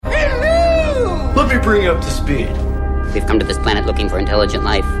bring you up to speed. We've come to this planet looking for intelligent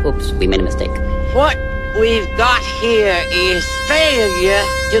life. Oops, we made a mistake. What we've got here is failure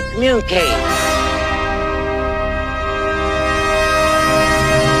to communicate.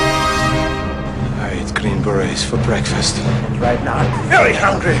 I ate green berets for breakfast. Right now, I'm very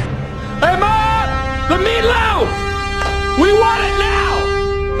hungry. Hey, Mom! The meatloaf! We want it now!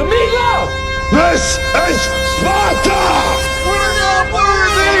 The meatloaf! This is Sparta! We're not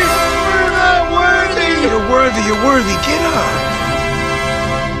worthy! We're not worthy! You're worthy, you're worthy. Get up!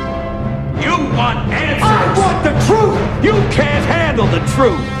 You want answers! I want the truth! You can't handle the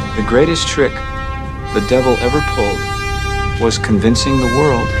truth! The greatest trick the devil ever pulled was convincing the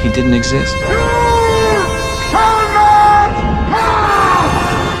world he didn't exist.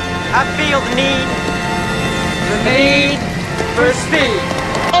 I feel the need for speed.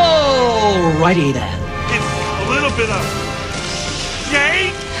 Alrighty then. It's a little bit of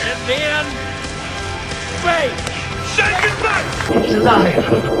yay and then fake. Shake it back! It's alive!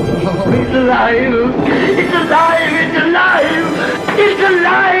 Oh, it's alive! It's alive! It's alive! It's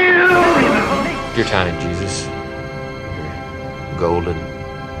alive! Your tiny Jesus, your golden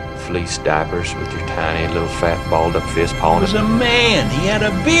fleece diapers with your tiny little fat balled up fist pawing Was a man. He had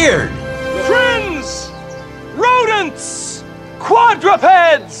a beard. Friends, rodents,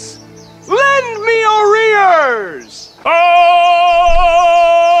 quadrupeds, lend me your ears.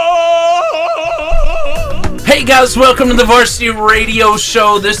 Oh! Hey guys, welcome to the Varsity Radio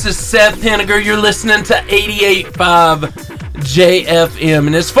Show. This is Seth Henniger. You're listening to 88.5 JFM.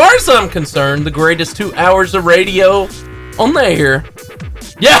 And as far as I'm concerned, the greatest 2 hours of radio on the air.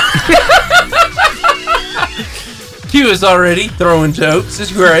 Yeah. Q is already throwing jokes.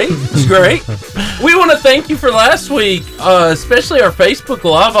 It's great. It's great. We want to thank you for last week, especially our Facebook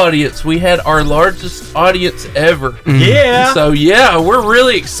Live audience. We had our largest audience ever. Yeah. So, yeah, we're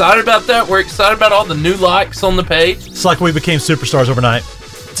really excited about that. We're excited about all the new likes on the page. It's like we became superstars overnight.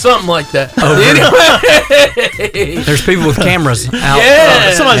 Something like that. Anyway. There's people with cameras out.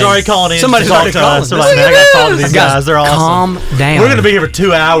 Yeah. Somebody's already calling in. Somebody's already calling. They're like, man, I got to talk to these guys. They're awesome. Calm down. We're going to be here for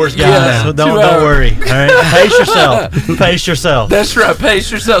 2 hours, guys. Yeah, So don't 2 hours. worry. All right? Pace yourself. Pace yourself. That's right.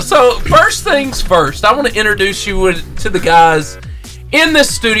 Pace yourself. So, first things first, I want to introduce you to the guys in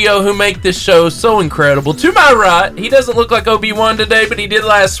this studio who make this show so incredible. To my right, he doesn't look like Obi-Wan today, but he did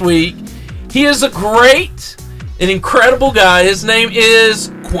last week. He is a great and incredible guy. His name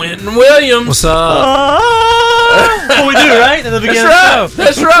is Quentin Williams. What's up? That's what we do, right? At the beginning That's of the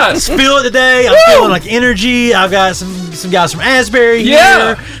right. show. That's right. Let's feel it today. I'm feeling like energy. I've got some guys from Asbury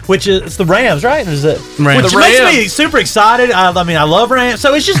Yeah. here, which is it's the Rams, right? Or is it? Rams. Which The makes Rams. me super excited. I mean, I love Rams.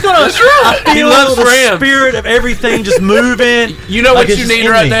 So it's just gonna. That's right. I He feel loves the Rams. spirit of everything just moving. You know like what it's you just need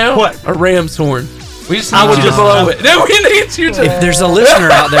in right me. now? What? A Ram's horn. We just need I would you to just- blow it. No, we need you to. If there's a listener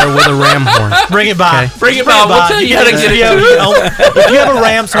out there with a ram horn, Bring it by. Okay. Bring it by. We'll tell you how to get it to If you have a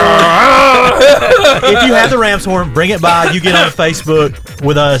Rams horn, if you have the Rams horn, bring it by. You get on Facebook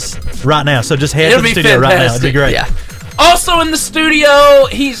with us right now. So just head It'll to the be studio right now. It'd be fantastic. great. yeah. Also in the studio,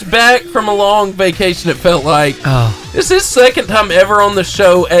 he's back from a long vacation, it felt like. Oh, This is his second time ever on the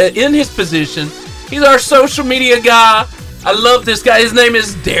show in his position. He's our social media guy. I love this guy. His name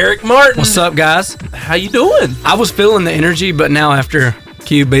is Derek Martin. what's up, guys? How you doing? I was feeling the energy, but now after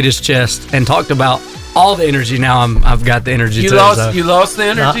Q beat his chest and talked about all the energy, now I've got the energy. You too, lost so. the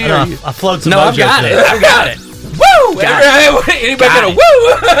energy? No, or you? I floated some No, I've mojo got to it. I've got it. Woo! Anybody got a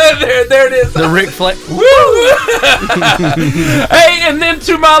woo? there it is. The Ric Flair. Woo! Hey, and then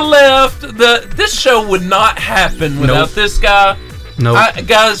to my left, this show would not happen without this guy. No.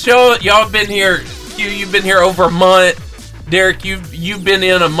 Guys, y'all been here. Q, you've been here over a month. Derek, you've been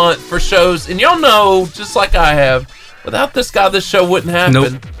in a month for shows, and y'all know, just like I have, without this guy, this show wouldn't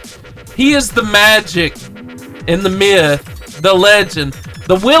happen. Nope. He is the magic and the myth, the legend,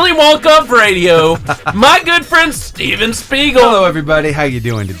 the Willy Wonka of radio, my good friend Steven Spiegel. Hello, everybody. How you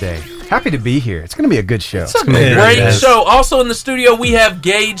doing today? Happy to be here. It's going to be a good show. It's a gonna be great great. show. Also in the studio, we have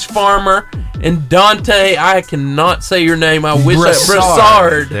Gage Farmer and Dante. I cannot say your name. I wish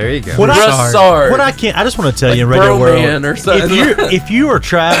Brassard. There you go. Brassard. What I just want to tell Like you in Radio Broman World, or something. if you are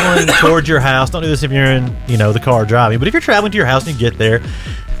traveling towards your house, don't do this if you're in the car driving, but if you're traveling to your house and you get there,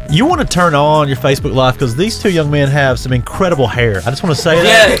 you want to turn on your Facebook Live because these two young men have some incredible hair. I just want to say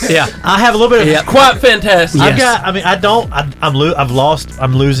that. Yes. Yeah. I have a little bit of Quite fantastic. Yes.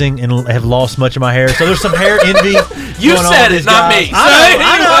 I'm losing and have lost much of my hair. So there's some hair envy. You going on said with it, these not guys. me.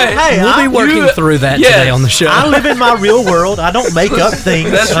 I know. Anyway, Hey, We'll be working through that yes. today on the show. I live in my real world. I don't make up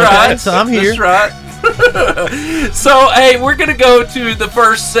things. That's okay? right. So I'm here. That's right. So, hey, we're going to go to the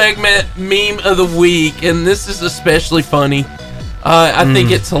first segment, Meme of the Week, and this is especially funny I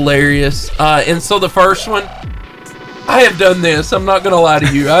think it's hilarious. And so the first one, I have done this. I'm not going to lie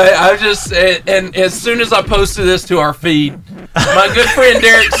to you. I just, and as soon as I posted this to our feed, my good friend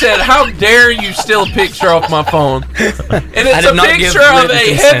Derek said, "How dare you steal a picture off my phone?" And it's a picture of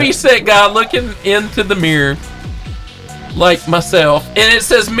a heavy-set guy looking into the mirror, like myself. And it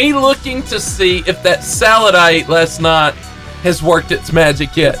says, "Me looking to see if that salad I ate last night has worked its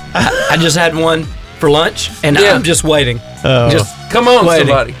magic yet." I just had one for lunch, and I'm just waiting. Just come on, waiting.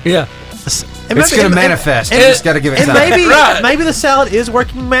 somebody. Yeah. It's going to manifest. You just got to give it time. And maybe the salad is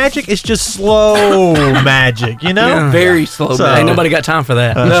working magic. It's just slow magic, you know? Yeah. Very slow magic. Ain't nobody got time for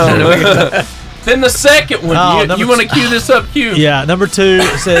that. No. Then the second one, you want to cue this up, Q? Yeah, number 2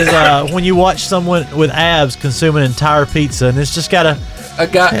 says when you watch someone with abs consume an entire pizza, and it's just got a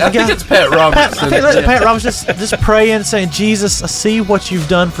guy. I think it's Pat Robertson. Pat Robertson just praying, saying, "Jesus, I see what you've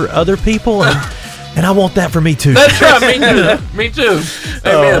done for other people, and I want that for me too." That's right, me too. Me too.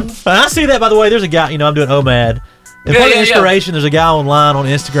 Amen. And I see that, by the way. There's a guy, I'm doing OMAD. And part of the inspiration, there's a guy online on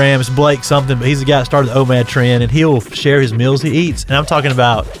Instagram. It's Blake something, but he's the guy that started the OMAD trend, and he'll share his meals he eats. And I'm talking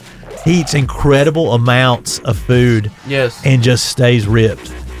about he eats incredible amounts of food. Yes. And just stays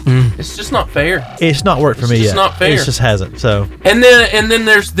ripped. It's just not fair. It's not worked for me yet. It's not fair. It just hasn't. So. And then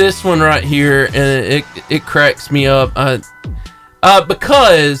there's this one right here, and it cracks me up.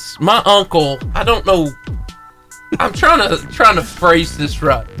 Because my uncle, I don't know, I'm trying to phrase this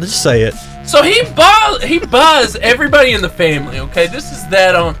right. Just say it. So he buys everybody in the family. Okay, this is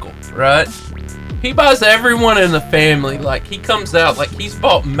that uncle, right? He buys everyone in the family. Like, he comes out like he's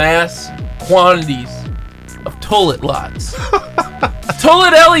bought mass quantities of toilet lights,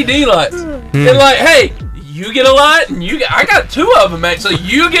 toilet LED lights, and like, hey, you get a light, and I got 2 of them actually.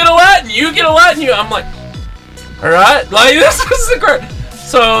 You get a light, and you get a light, and I'm like, all right, like this is the great.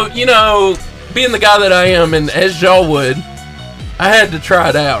 So being the guy that I am, and as y'all would, I had to try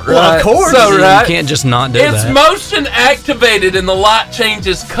it out, right? Well, of course. So, right, you can't just not do that. It's motion activated, and the light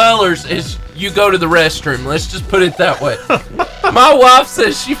changes colors as you go to the restroom. Let's just put it that way. My wife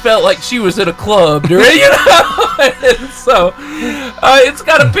says she felt like she was at a club during, and so it's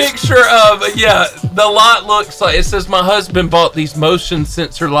got a picture of the light looks like, it says, "My husband bought these motion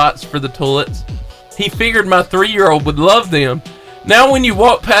sensor lights for the toilets. He figured my 3-year-old would love them. Now when you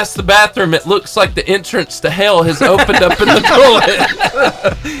walk past the bathroom, it looks like the entrance to hell has opened up in the toilet."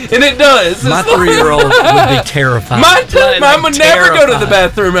 And it does. My 3-year-old would be terrified. Mine too. Mine would never go to the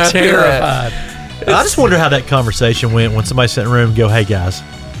bathroom after terrified. that. I just wonder how that conversation went when somebody sat in the room and go, "Hey guys,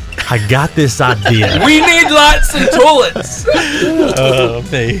 I got this idea. We need lights and toilets." Oh,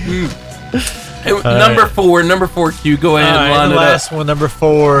 me. Number 4, Q. Go ahead and line the it up. last one, number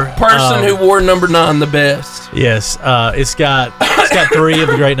 4. Person who wore number 9 the best. Yes, it's got 3 of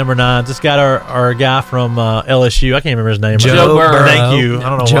the great number 9s. It's got our guy from LSU. I can't remember his name. Joe Burrow. Thank you. I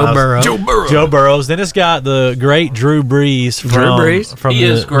don't know Joe Burrow. Joe Burrows. Then it's got the great Drew Brees from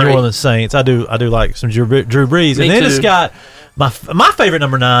the New Orleans Saints. I do like some Drew Brees. Me and then too. It's got my favorite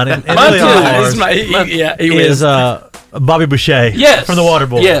number 9. And Mine really too. ours He is Bobby Boucher. Yes. From the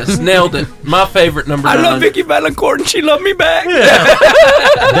Waterboy. Yes, nailed it. My favorite number 9. I love Vicky Valancourt, and she loved me back. Yeah.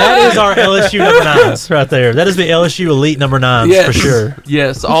 That is our LSU number 9s right there. That is the LSU elite number 9s for sure.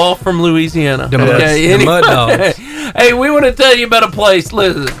 Yes, all from Louisiana. The Mud Dogs. Hey, we want to tell you about a place.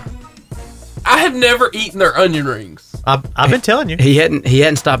 Listen, I have never eaten their onion rings. I've been telling you. He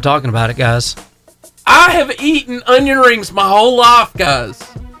hadn't stopped talking about it, guys. I have eaten onion rings my whole life, guys.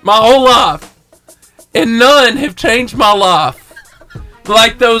 My whole life. And none have changed my life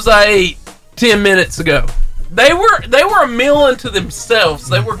like those I ate 10 minutes ago. They were a meal unto themselves.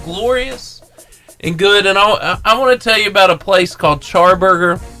 They were glorious and good. And I want to tell you about a place called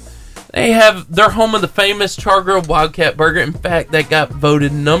Charburger. They're home of the famous Char-Grilled Wildcat Burger. In fact, they got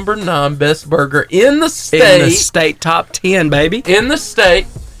voted number 9 best burger in the state. In the state top 10, baby. In the state.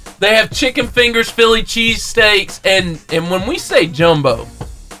 They have chicken fingers, Philly cheesesteaks, and when we say jumbo,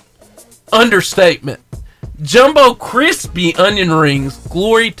 understatement. Jumbo crispy onion rings.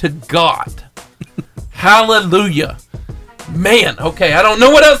 Glory to God. Hallelujah. Man, okay, I don't know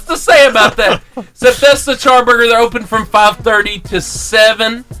what else to say about that. Except that's the Charburger. They're open from 5:30 to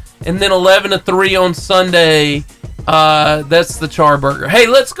 7, and then 11 to 3 on Sunday. That's the Charburger. Hey,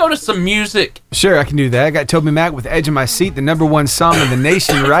 let's go to some music. Sure, I can do that. I got Toby Mac with Edge of My Seat, the number 1 song in the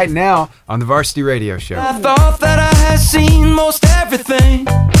nation right now on the Varsity Radio Show. I thought that I had seen most everything.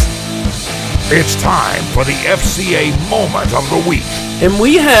 It's time for the FCA Moment of the Week. And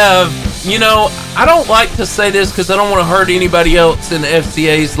we have, I don't like to say this because I don't want to hurt anybody else in the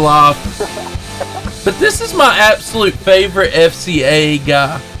FCA's life, but this is my absolute favorite FCA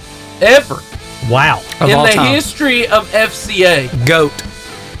guy ever. Wow. Of in all the time. history of FCA. GOAT.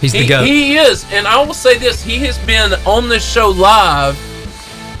 He's the GOAT. He is, and I will say this: he has been on this show live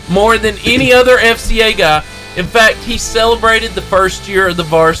more than any other FCA guy. In fact, he celebrated the first year of the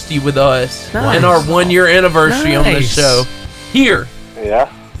varsity with us and our 1 year anniversary on this show. Here. Yeah.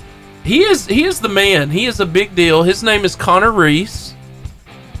 He is the man. He is a big deal. His name is Connor Reese.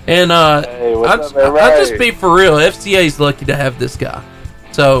 And Hey, what's up, everybody? I'll just be for real. FCA is lucky to have this guy.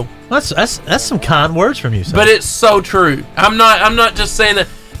 So that's some kind words from you, son. but it's so true. I'm not just saying that.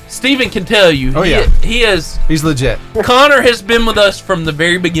 Steven can tell you. Oh, yeah. He is. He's legit. Connor has been with us from the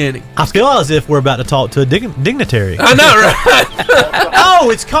very beginning. I feel as if we're about to talk to a dignitary. I know, right? Oh,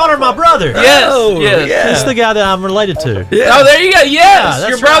 it's Connor, my brother. Yes. That's the guy that I'm related to. Yeah. Oh, there you go. Yes, that's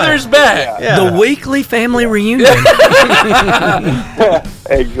your brother's right. back. Yeah. The weekly family reunion.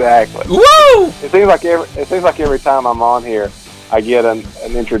 Exactly. Woo! It seems like every time I'm on here, I get an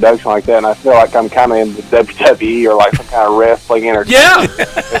introduction like that, and I feel like I'm kind of in the WWE or like some kind of wrestling entertainment. Yeah.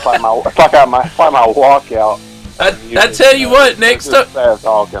 It's like my walkout. I tell you what, next time. Fast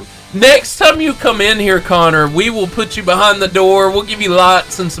talking. Next time you come in here, Connor, we will put you behind the door. We'll give you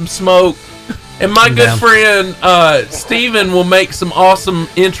lights and some smoke. And my good friend Steven will make some awesome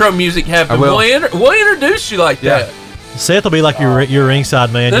intro music happen. I will. We'll introduce you like that. Seth will be like your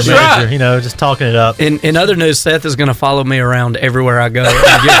ringside man, That's your manager, right. you know, just talking it up. In other news, Seth is going to follow me around everywhere I go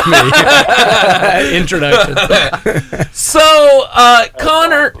and give me introductions. So,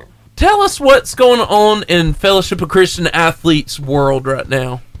 Connor, tell us what's going on in Fellowship of Christian Athletes world right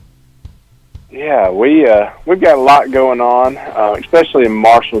now. Yeah, we've got a lot going on, especially in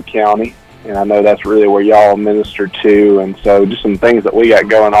Marshall County, and I know that's really where y'all minister to. And so, just some things that we got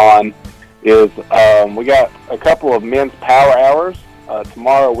going on is we got a couple of men's power hours.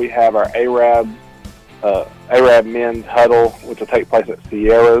 Tomorrow we have our Arab men's huddle, which will take place at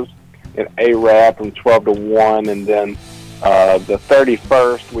Sierras in Arab from 12 to 1, and then the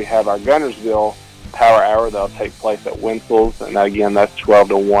 31st we have our Gunnersville power hour that'll take place at Winsel's, and again that's 12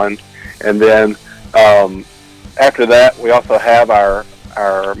 to 1. And then after that we also have our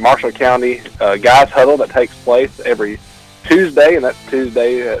Marshall County guys huddle that takes place every Tuesday, and that's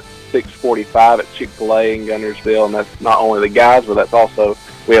Tuesday at 6:45 at Chick-fil-A in Gunnersville, and that's not only the guys, but that's also,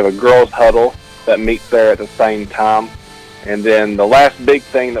 we have a girls huddle that meets there at the same time. And then the last big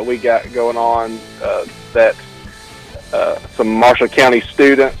thing that we got going on that some Marshall County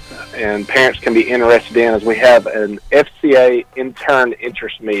students and parents can be interested in is we have an FCA intern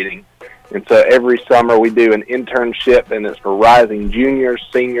interest meeting. And so every summer we do an internship, and it's for rising juniors,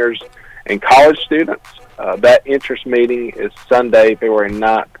 seniors, and college students. That interest meeting is Sunday, February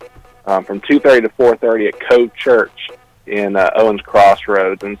 9th, from 2:30 to 4:30 at Cove Church in Owens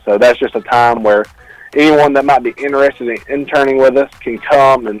Crossroads. And so that's just a time where anyone that might be interested in interning with us can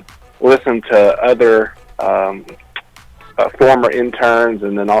come and listen to other former interns,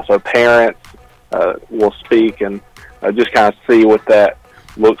 and then also parents will speak and just kind of see what that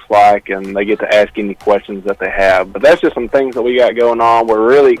looks like, and they get to ask any questions that they have. But that's just some things that we got going on. We're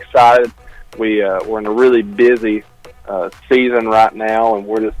really excited. We're in a really busy season right now, and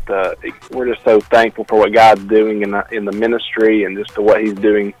we're just so thankful for what God's doing in the ministry, and just to what He's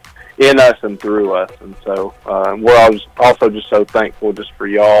doing in us and through us. And so we're also just so thankful just for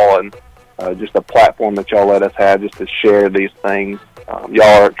y'all, and just a platform that y'all let us have just to share these things.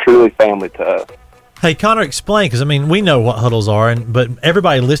 Y'all are truly family to us. Hey, Connor, explain, because, I mean, we know what huddles are, but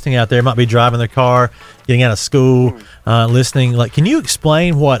everybody listening out there might be driving their car, getting out of school, listening. Like, can you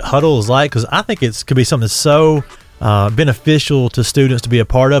explain what huddle is like? Because I think it could be something so beneficial to students to be a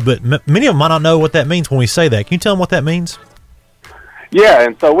part of, but many of them might not know what that means when we say that. Can you tell them what that means? Yeah,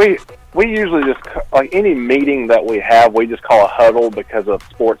 and so we usually just, like any meeting that we have, we just call a huddle because of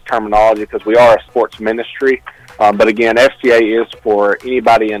sports terminology, because we are a sports ministry. But again, FCA is for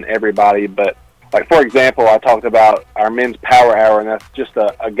anybody and everybody. But like, for example, I talked about our men's power hour, and that's just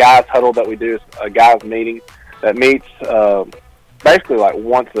a guys huddle that we do. It's a guys meeting that meets basically like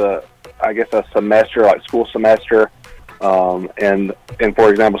once a semester, like school semester. And for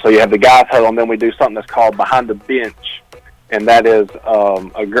example, so you have the guys huddle, and then we do something that's called behind the bench. And that is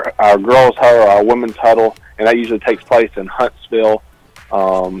our girls' huddle, our women's huddle, and that usually takes place in Huntsville.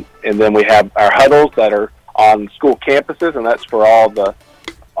 And then we have our huddles that are on school campuses, and that's for all the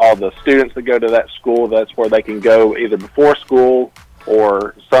students that go to that school. That's where they can go either before school,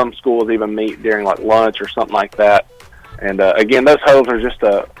 or some schools even meet during like lunch or something like that. And again, those huddles are just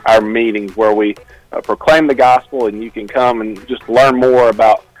our meetings where we proclaim the gospel, and you can come and just learn more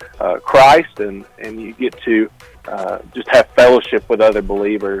about Christ, and you get to just have fellowship with other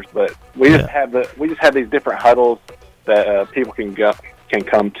believers. But we just have these different huddles that people can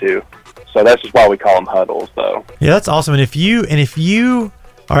come to. So that's just why we call them huddles, though. Yeah, that's awesome. And if you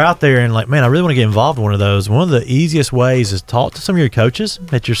are out there and like, man, I really want to get involved in one of those, one of the easiest ways is talk to some of your coaches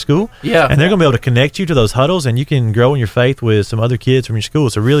at your school. Yeah. And they're going to be able to connect you to those huddles, and you can grow in your faith with some other kids from your school.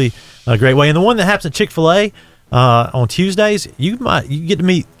 It's a really great way. And the one that happens at Chick-fil-A on Tuesdays, you get to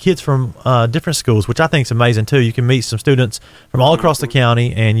meet kids from different schools, which I think is amazing too. You can meet some students from all across the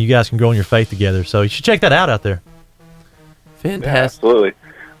county, and you guys can grow in your faith together. So you should check that out there. Fantastic. Yeah, absolutely.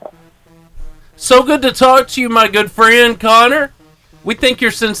 So good to talk to you, my good friend Connor. We think you're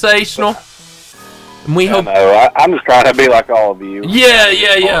sensational, and we hope. I'm just trying to be like all of you. Yeah.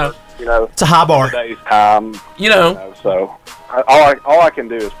 You know, it's a high bar. Today's time. So all I can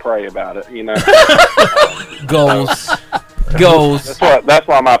do is pray about it. You know, goals. That's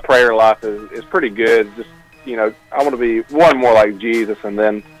why my prayer life is pretty good. Just I want to be one more like Jesus, and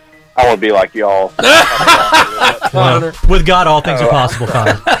then I want to be like y'all. Connor. With God, all things are possible,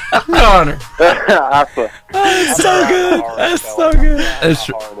 Connor. Connor. That's so good. That's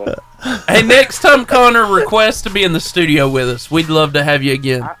so good. Hey, next time Connor requests to be in the studio with us, we'd love to have you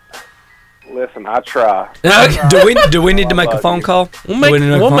again. Listen, I try. Do we need to make a phone call? We'll make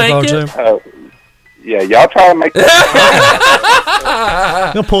it. Yeah, y'all try to make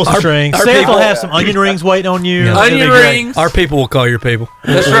that. Gonna pull some strings. Sam will have some onion rings waiting on you. Yeah. Onion rings. Our people will call your people.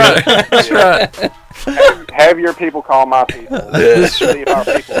 That's right. That's right. Have your people call my people. See if our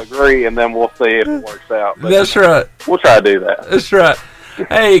people agree, and then we'll see if it works out. But that's right. We'll try to do that. That's right.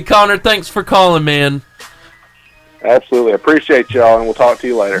 Hey, Connor, thanks for calling, man. Absolutely. Appreciate y'all, and we'll talk to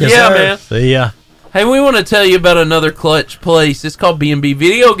you later. Yes, yeah, man. See ya. Hey, we want to tell you about another clutch place. It's called B&B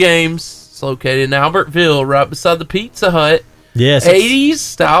Video Games. It's located in Albertville, right beside the Pizza Hut. Yes. 80s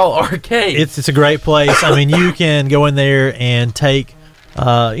style arcade. It's a great place. I mean, you can go in there and take,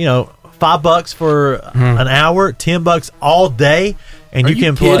 $5 for an hour, $10 all day, and you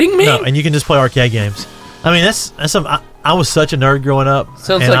can play. Kidding me? No, and you can just play arcade games. I mean, that's something. I was such a nerd growing up.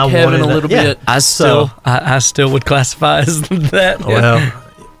 Sounds like heaven a little bit. I still would classify as that. Well,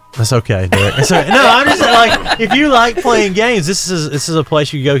 that's okay, Derek. No, I'm just like, if you like playing games, this is a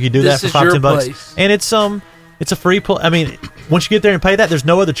place you can go. You can do that for $5-10, and it's a free play. I mean, once you get there and pay that, there's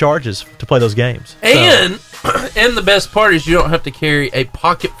no other charges to play those games. And the best part is you don't have to carry a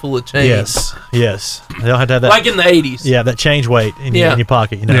pocket full of change. Yes. They don't have to have that. Like in the 80s. Yeah, that change weight in your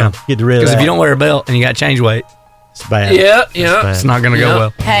pocket. Get rid of that. Because if you don't wear a belt and you got change weight, it's bad. Yeah. It's not going to go well.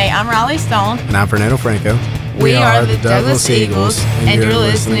 Hey, I'm Riley Stone. And I'm Fernando Franco. We are the Douglas Eagles, and you're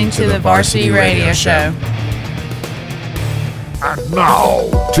listening to the Varsity Radio Show. And now,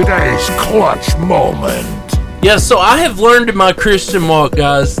 today's clutch moment. Yeah, so I have learned in my Christian walk,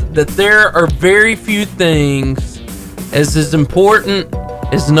 guys, that there are very few things as important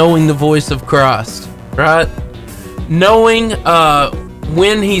as knowing the voice of Christ, right? Knowing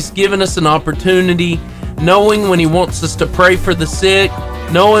when He's given us an opportunity, knowing when He wants us to pray for the sick,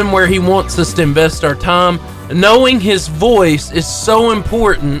 knowing where He wants us to invest our time, knowing His voice is so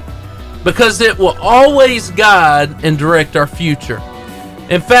important because it will always guide and direct our future.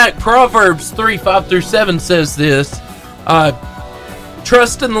 In fact, Proverbs 3:5-7 says this,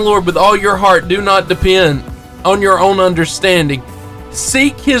 trust in the Lord with all your heart, do not depend on your own understanding.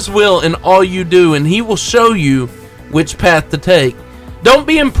 Seek His will in all you do, and He will show you which path to take. Don't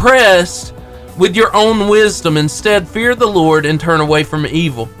be impressed with your own wisdom. Instead, fear the Lord and turn away from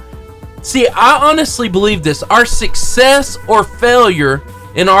evil. See, I honestly believe this. Our success or failure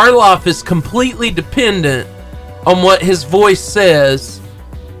in our life is completely dependent on what His voice says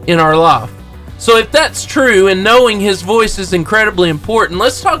in our life. So if that's true and knowing His voice is incredibly important,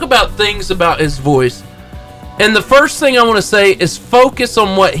 let's talk about things about His voice. And the first thing I want to say is focus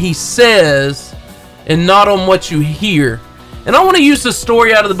on what He says and not on what you hear. And I want to use a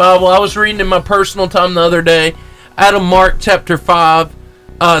story out of the Bible. I was reading in my personal time the other day out of Mark chapter 5,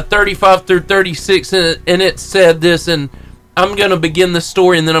 35-36, and it said this, and I'm going to begin the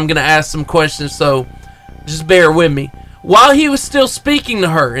story and then I'm going to ask some questions, so just bear with me. While He was still speaking to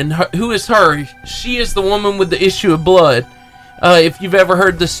her, and who is her? She is the woman with the issue of blood. If you've ever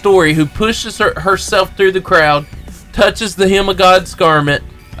heard the story, who pushes herself through the crowd, touches the hem of God's garment,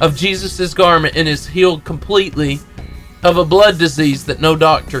 of Jesus' garment, and is healed completely of a blood disease that no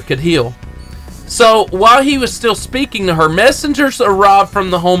doctor could heal. So, while He was still speaking to her, messengers arrived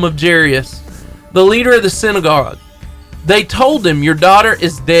from the home of Jairus, the leader of the synagogue. They told him, your daughter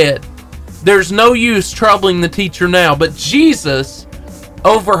is dead. There's no use troubling the teacher now. But Jesus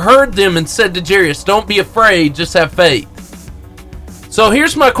overheard them and said to Jairus, don't be afraid, just have faith. So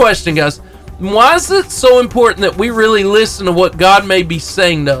here's my question, guys. Why is it so important that we really listen to what God may be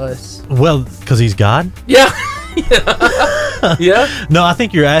saying to us? Well, because He's God? Yeah. Yeah. No, I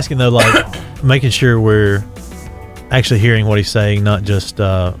think you're asking though, like making sure we're actually hearing what he's saying, not just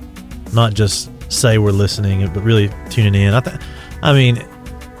say we're listening, but really tuning in. I mean,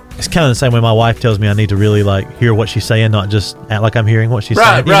 it's kind of the same way my wife tells me I need to really like hear what she's saying, not just act like I'm hearing what she's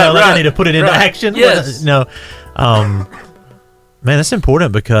saying. You know, like I need to put it into action. Yes. No, man, that's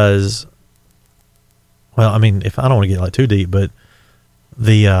important because, well, I mean, if I don't want to get like too deep, but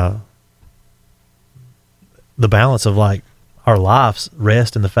the balance of like our lives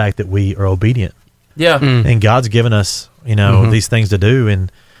rest in the fact that we are obedient. Yeah. And God's given us, you know, these things to do,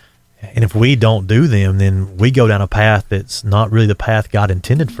 and if we don't do them, then we go down a path that's not really the path God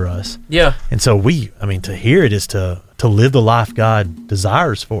intended for us. Yeah. And so to hear it is to live the life God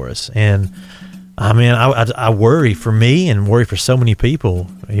desires for us. And I mean, I worry for me and worry for so many people,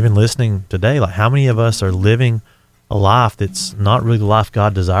 even listening today, like how many of us are living a life that's not really the life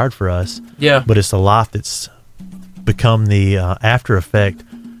God desired for us. Yeah. But it's a life that's become the after effect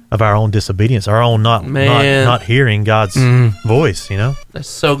of our own disobedience, our own not hearing God's voice, you know? That's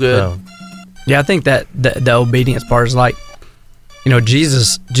so good. Yeah, I think that the obedience part is like, you know,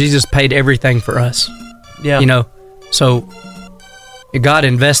 Jesus paid everything for us. Yeah. You know, so God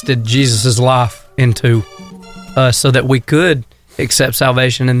invested Jesus' life into us so that we could accept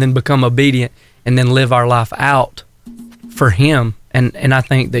salvation and then become obedient and then live our life out for Him. And I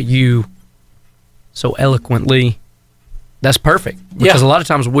think that you so eloquently, that's perfect. Because a lot of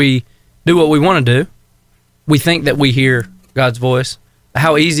times we do what we want to do. We think that we hear God's voice.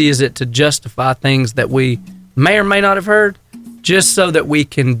 How easy is it to justify things that we may or may not have heard just so that we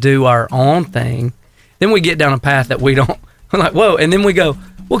can do our own thing? Then we get down a path that we don't, we're like, whoa. And then we go,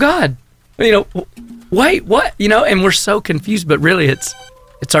 well, God, you know, wait, what? You know, and we're so confused, but really it's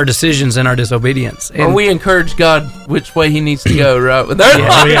our decisions and our disobedience. And or we encourage God which way He needs to go, right? With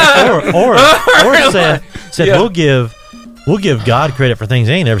said we'll give God credit for things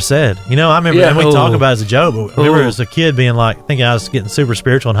He ain't never said. You know, I remember, and we talk about it as a joke, but I remember as a kid being like, thinking I was getting super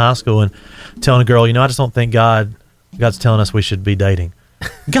spiritual in high school and telling a girl, you know, I just don't think God's telling us we should be dating.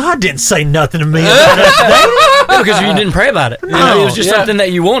 God didn't say nothing to me about us dating. No, because you didn't pray about it. You know, it was just something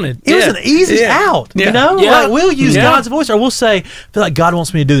that you wanted. It was an easy out, you know? Like, we'll use God's voice, or we'll say, I feel like God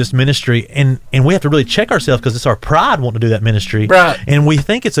wants me to do this ministry, and we have to really check ourselves because it's our pride wanting to do that ministry. Right. And we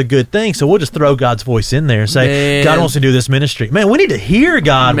think it's a good thing, so we'll just throw God's voice in there and say, God wants me to do this ministry. Man, we need to hear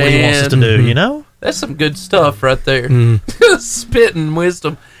God what He wants us to do, you know? That's some good stuff right there. Spitting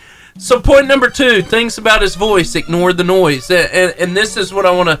wisdom. So point number 2, things about His voice, ignore the noise. And this is what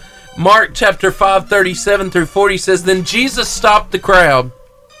I want to... Mark chapter 5:37-40 says, Then Jesus stopped the crowd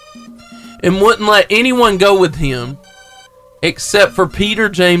and wouldn't let anyone go with Him except for Peter,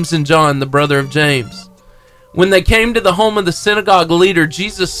 James, and John, the brother of James. When they came to the home of the synagogue leader,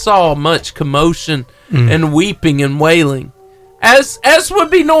 Jesus saw much commotion and weeping and wailing, as would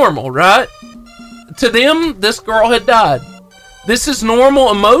be normal, right? To them, this girl had died. This is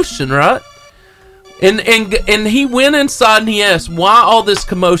normal emotion, right? And he went inside and he asked, why all this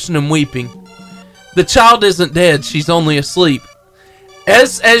commotion and weeping? The child isn't dead, she's only asleep.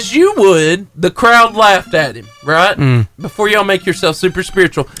 As you would, the crowd laughed at him, right? Before y'all make yourself super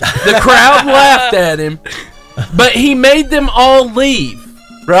spiritual. The crowd laughed at him, but he made them all leave,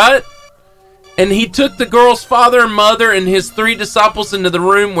 right? And he took the girl's father and mother and his 3 disciples into the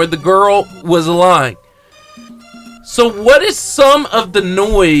room where the girl was lying. So what is some of the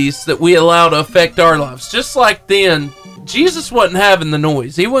noise that we allow to affect our lives? Just like then, Jesus wasn't having the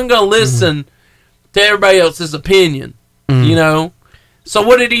noise. He wasn't going to listen to everybody else's opinion, you know? So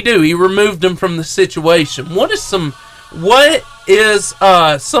what did He do? He removed them from the situation. What is some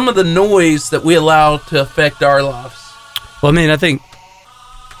of the noise that we allow to affect our lives? Well, I mean, I think,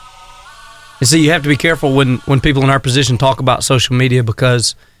 you see, you have to be careful when people in our position talk about social media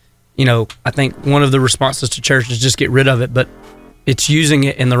because, you know, I think one of the responses to church is just get rid of it, but it's using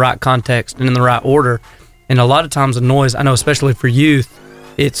it in the right context and in the right order. And a lot of times the noise, I know especially for youth,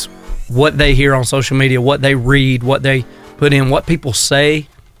 it's what they hear on social media, what they read, what they put in, what people say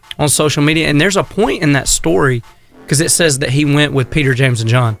on social media. And there's a point in that story because it says that He went with Peter, James, and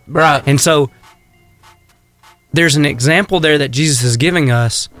John. Right. And so there's an example there that Jesus is giving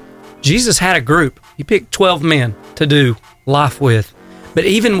us. Jesus had a group. He picked 12 men to do life with. But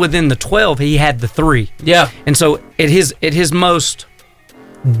even within the 12, He had the 3. Yeah. And so at his most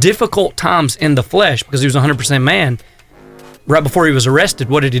difficult times in the flesh, because He was 100% man, right before He was arrested,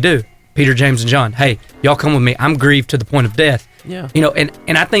 what did He do? Peter, James, and John, hey, y'all come with me. I'm grieved to the point of death. Yeah. You know,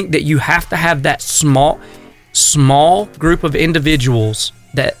 and I think that you have to have that small group of individuals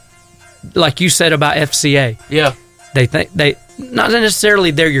that, like you said about FCA. Yeah. They think, not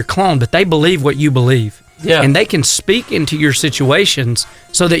necessarily they're your clone, but they believe what you believe. Yeah. And they can speak into your situations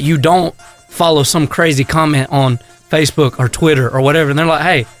so that you don't follow some crazy comment on Facebook or Twitter or whatever. And they're like,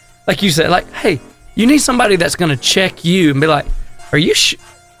 hey, like you said, like, hey, you need somebody that's going to check you and be like, are you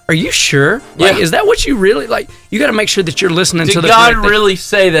sure? Like, is that what you really like? You got to make sure that you're listening to the God correct thing. really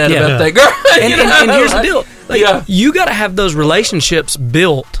say that about that girl? And here's the deal. Like, you got to have those relationships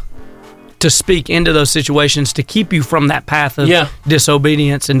built to speak into those situations to keep you from that path of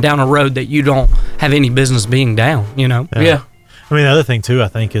disobedience and down a road that you don't have any business being down, you know? Yeah. I mean, the other thing, too, I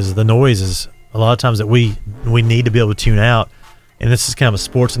think, is the noise is a lot of times that we need to be able to tune out. And this is kind of a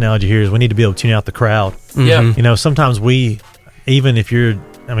sports analogy here, is we need to be able to tune out the crowd. Yeah. You know, sometimes even if you're,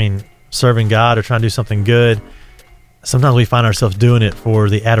 serving God or trying to do something good, sometimes we find ourselves doing it for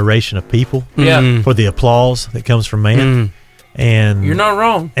the adoration of people, for the applause that comes from man. And you're not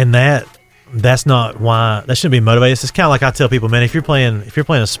wrong. And that's not why, that shouldn't be motivated. It's kind of like I tell people, man, if you're playing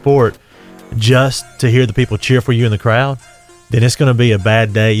a sport just to hear the people cheer for you in the crowd, then it's going to be a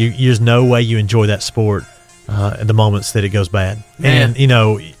bad day. There's no way you enjoy that sport at the moments that it goes bad. Man.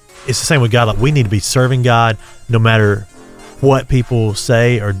 And, it's the same with God. Like, we need to be serving God no matter what people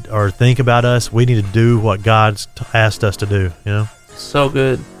say or think about us. We need to do what God's asked us to do, So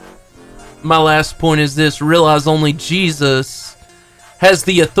good. My last point is this: realize only Jesus has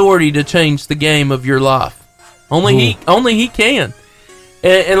the authority to change the game of your life. Only he can.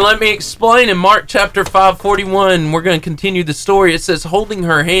 And let me explain. In Mark chapter 5:41, we're going to continue the story. It says, holding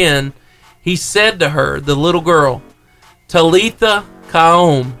her hand, he said to her, the little girl, Talitha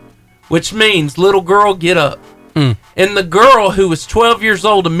Kaom, which means, little girl, get up. And the girl, who was 12 years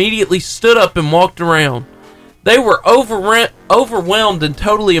old, immediately stood up and walked around. They were overwhelmed and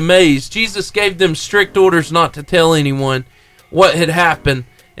totally amazed. Jesus gave them strict orders not to tell anyone what had happened,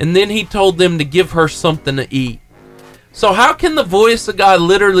 and then he told them to give her something to eat. So how can the voice of God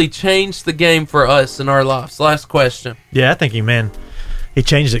literally change the game for us in our lives? Last question. Yeah, I think he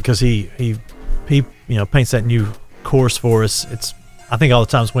changed it because he paints that new course for us. I think all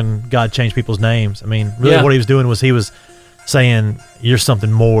the times when God changed people's names, really what he was doing was he was saying, you're something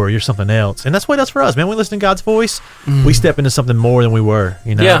more, you're something else. And that's what he does for us, man. We listen to God's voice, we step into something more than we were,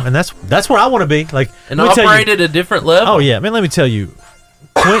 Yeah. And that's where I want to be. Like, and operate at a different level. Oh, yeah. Man, let me tell you,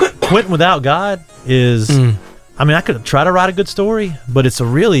 Quentin without God is, I could try to write a good story, but it's a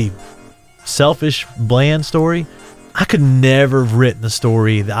really selfish, bland story. I could never have written the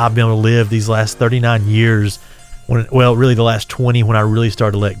story that I've been able to live these last 39 years, really the last 20 when I really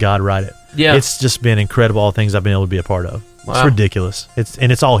started to let God write it. Yeah. It's just been incredible, all the things I've been able to be a part of. Wow. It's ridiculous.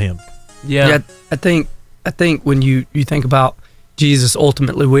 It's all him. Yeah. I think when you think about Jesus,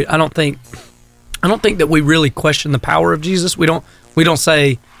 ultimately, I don't think that we really question the power of Jesus. We don't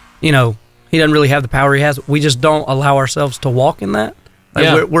say, he doesn't really have the power he has. We just don't allow ourselves to walk in that.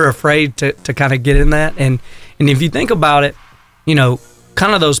 Like, we're afraid to kind of get in that. And if you think about it,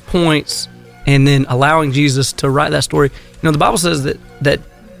 kind of those points, and then allowing Jesus to write that story. The Bible says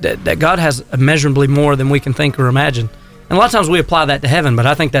that God has immeasurably more than we can think or imagine. And a lot of times we apply that to heaven, but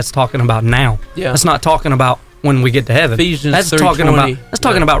I think that's talking about now. Yeah. That's not talking about when we get to heaven. Ephesians that's 3:20.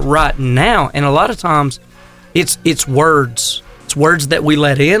 talking about right now. And a lot of times it's words. It's words that we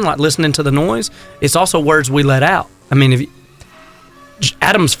let in, like listening to the noise. It's also words we let out.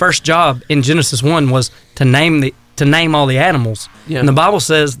 Adam's first job in Genesis 1 was to name all the animals. Yeah. And the Bible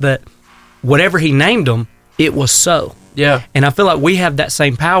says that whatever he named them, it was so. Yeah. And I feel like we have that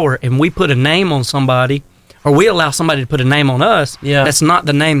same power, and we put a name on somebody, or we allow somebody to put a name on us. Yeah. That's not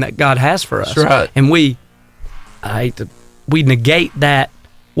the name that God has for us. That's right. And we negate that,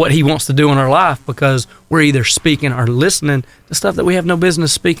 what he wants to do in our life, because we're either speaking or listening to stuff that we have no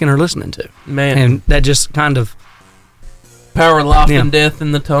business speaking or listening to. Man. And that just kind of... Power, life, and death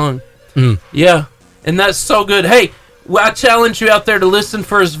in the tongue. Yeah. And that's so good. Hey, I challenge you out there to listen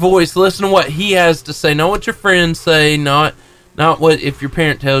for his voice. Listen to what he has to say. Not what your friends say. Not what, if your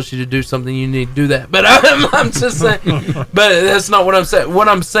parent tells you to do something, you need to do that. But I'm just saying. But that's not what I'm saying. What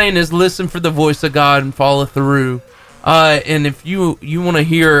I'm saying is listen for the voice of God and follow through. And if you want to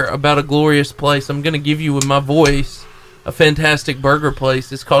hear about a glorious place, I'm going to give you with my voice a fantastic burger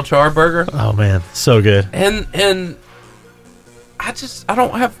place. It's called Charburger. Oh man, so good. And I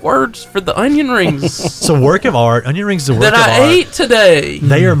don't have words for the onion rings. It's a work of art. Onion rings is a work that of art. I ate today.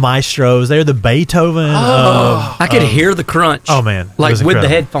 They are maestros. They are the Beethoven. I could hear the crunch. Oh man, like with the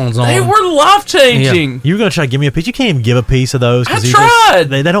headphones on. They were life changing. Yeah. You were gonna try to give me a piece. You can't even give a piece of those. I tried.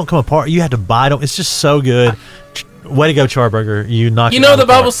 They don't come apart. You have to buy them. It's just so good. Way to go, Charburger. You knocked it out of the the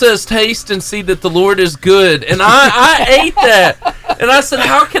park. Bible says, taste and see that the Lord is good. And I ate that. And I said,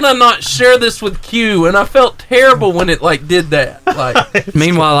 how can I not share this with Q? And I felt terrible when it did that. Like,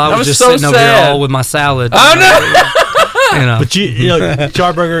 Meanwhile, I was just so sitting over here sad. all with my salad. Oh no! You know. But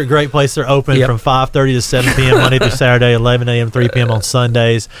Charburger, great place. They're open Yep. from 5:30 to 7 p.m. Monday through Saturday, 11 a.m. 3 p.m. on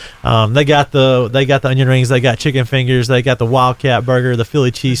Sundays. They got the onion rings, they got chicken fingers, they got the Wildcat Burger, the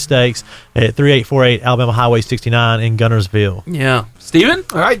Philly cheesesteaks at 3848 Alabama Highway 69 in Gunnersville. Yeah, Steven?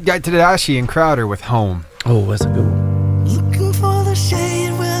 All right, got Tadashi and Crowder with Home. Oh, that's a good one. Looking for the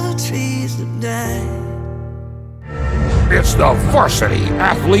shade where the trees have died. It's the Varsity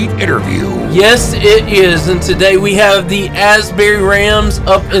Athlete Interview. Yes, it is. And today we have the Asbury Rams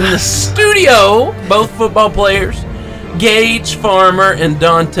up in the studio. Both football players, Gage Farmer and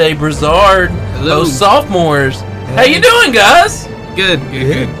Dante Brazard, both sophomores. How you doing, guys? Good.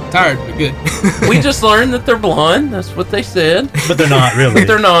 Tired, but good. We just learned that they're blonde. That's what they said. But they're not really.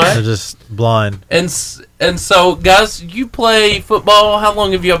 They're not. They're just blind. And so, guys, you play football. How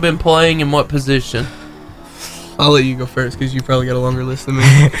long have y'all been playing? In what position? I'll let you go first because you probably got a longer list than me.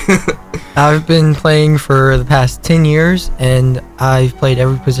 I've been playing for the past 10 years, and I've played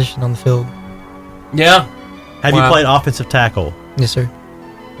every position on the field. Yeah. Have you played offensive tackle? Yes, sir.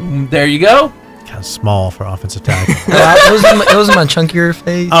 There you go. Kind of small for offensive tackle. It was in my chunkier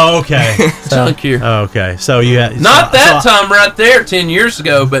phase. Oh, okay. Chunkier. Oh, okay. So you had Not that time right there 10 years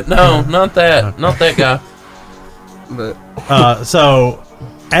ago, but no, not that. Not that guy. But so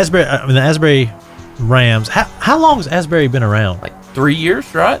the Asbury Rams. How long has Asbury been around? Like 3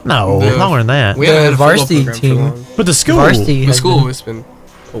 years, right? No, longer than that. we haven't had The a football varsity program for team. long. But the school. Varsity The has school been- has been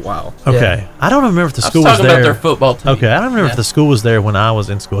a while. Okay. I don't remember if the I was school was talking there. about their football team. Okay, I don't remember if the school was there when I was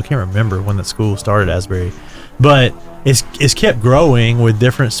in school. I can't remember when the school started Asbury, but it's kept growing with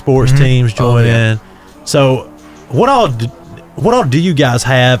different sports teams joining in. So, what all do you guys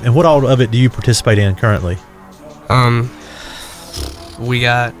have, and what all of it do you participate in currently? We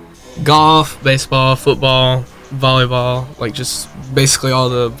got golf, baseball, football, volleyball, like just basically all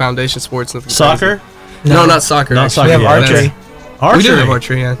the foundation sports. Nothing Soccer? crazy. No, not soccer. Not actually. soccer. We have yeah, archery. okay. Archery. We do have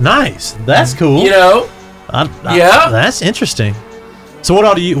archery, yeah. Nice. That's cool. You know, Yeah. That's interesting. So, what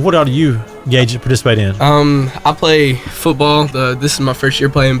all do you Gage participate in? I play football. This is my first year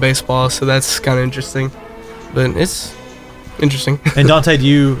playing baseball, so that's kind of interesting. But it's interesting. And Dante, do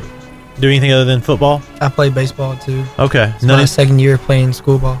you do anything other than football? I play baseball too. Okay. It's my second year playing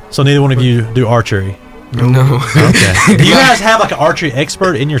school ball. So neither one of you do archery. No. Okay. Do you guys have like an archery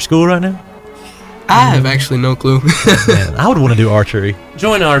expert in your school right now? I have actually no clue. Man, I would want to do archery.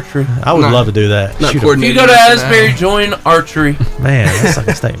 join archery. I would love to do that. Not Shoot 'em. If coordinated. you go to Asbury, join archery Man, that's like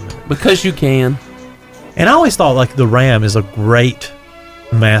a statement. because you can. And I always thought like the Ram is a great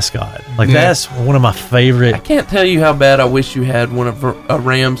mascot. Like Yeah. that's one of my I favorite. can't tell you how bad I wish you had one of a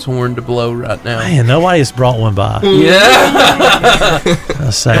ram's horn to blow right now. Man, nobody's brought one by. Yeah.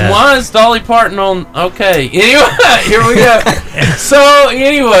 That's sad. And why is Dolly Parton on? Okay. Anyway, here we go.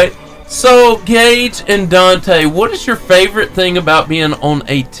 So Gage and Dante, what is your favorite thing about being on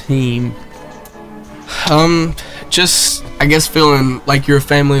a team? Just I guess feeling like you're a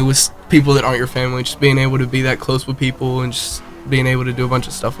family with people that aren't your family. Just being able to be that close with people and just being able to do a bunch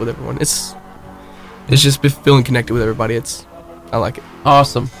of stuff with everyone. It's just feeling connected with everybody. I like it.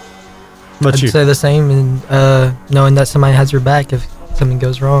 Awesome. But I'd you, say the same, and knowing that somebody has your back if something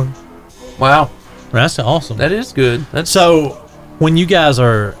goes wrong. Wow, that's awesome. that is good. That's So, when you guys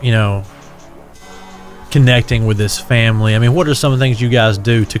are, connecting with this family, I mean, what are some of the things you guys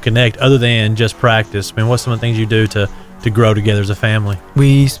do to connect other than just practice? I mean, what's some of the things you do to grow together as a family?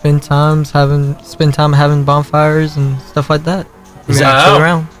 We spend time having bonfires and stuff like that. Is We that- chill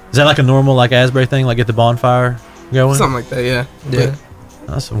around. Is that like a normal like Asbury thing, like get the bonfire going? Something like that, yeah. Yeah.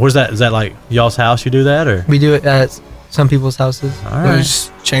 Awesome. Where's that? Is that like y'all's house? You do that, or We do it at some people's houses. all We right?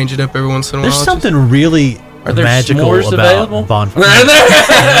 just change it up every once in a There's while. something really Are there magical s'mores about available? bonfire.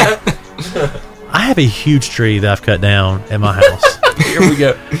 I have a huge tree that I've cut down at my house, here we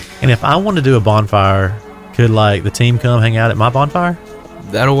go. and if I want to do a bonfire, could like the team come hang out at my bonfire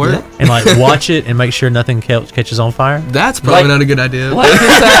That'll work. and like watch it and make sure nothing catches on fire? That's probably Like- not a good idea. Like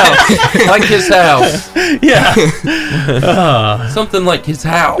his house. Like his house. Yeah. Something like his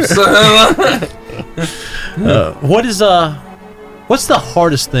house. What's the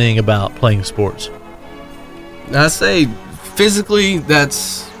hardest thing about playing sports? I say physically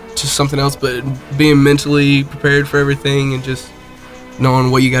that's just something else, but being mentally prepared for everything and just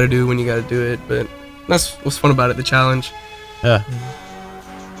knowing what you got to do when you got to do it. But that's what's fun about it, the challenge. Yeah.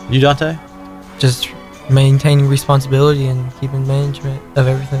 You, Dante? Just maintaining responsibility and keeping management of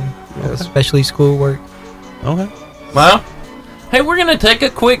everything, especially schoolwork. Okay. Well, hey, we're going to take a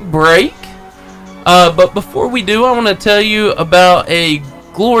quick break. But before we do, I want to tell you about a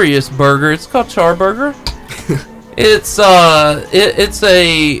glorious burger. It's called Charburger. It's it's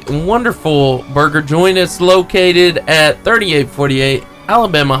a wonderful burger joint. It's located at 3848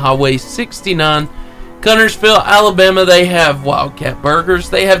 Alabama Highway 69, Guntersville, Alabama. They have Wildcat burgers.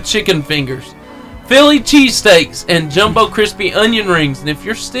 They have chicken fingers, Philly cheesesteaks, and jumbo crispy onion rings. And if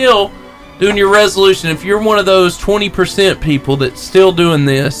you're still doing your resolution, if you're one of those 20% people that's still doing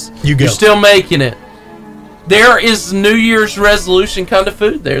this, you're still making it. There is New Year's resolution kind of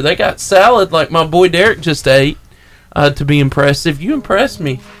food there. They got salad like my boy Derek just ate. To be impressive. You impressed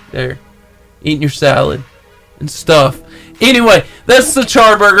me there, eating your salad and stuff. Anyway, that's the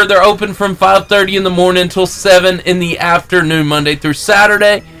Charburger. They're open from 5:30 in the morning until 7 in the afternoon, Monday through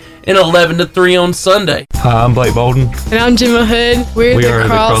Saturday, and 11 to 3 on Sunday. Hi, I'm Blake Bolden. And I'm Gemma Hood. We're the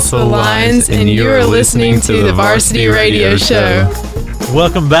Cross the Lines, and you are listening to the Varsity Radio Show.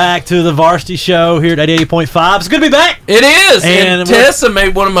 Welcome back to the Varsity Show here at 88.5. It's good to be back. It is. And Tessa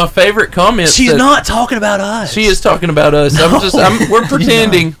made one of my favorite comments. She's not talking about us. She is talking about us. We're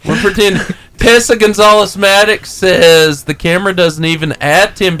pretending. We're pretending. Tessa Gonzalez Maddox says the camera doesn't even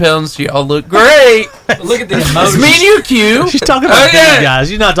add 10 pounds. Y'all look great. Look at the emotions. It's me and you, Q. She's talking about these guys.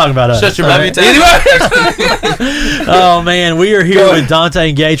 She's not talking about us. Shut your mouth. Oh, man. We are here with Dante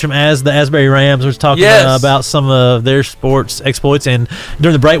and Gage from the Asbury Rams. We're talking about some of their sports exploits. And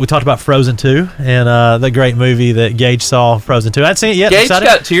during the break, we talked about Frozen 2 and the great movie that Gage saw, Frozen 2. I hadn't seen it yet. Gage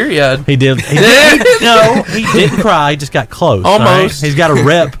got teary-eyed. He did. No, he didn't cry. He just got close. Almost. Right? He's got a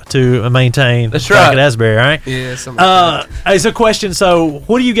rep to maintain. That's back right. at Asbury, right? Yeah, something like that. It's a question. So,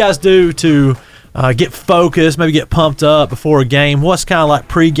 what do you guys do to get focused, maybe get pumped up before a game? What's kind of like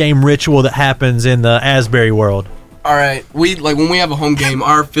pre-game ritual that happens in the Asbury world? All right, when we have a home game,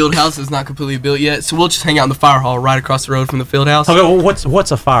 our field house is not completely built yet, so we'll just hang out in the fire hall right across the road from the field house. Okay, well,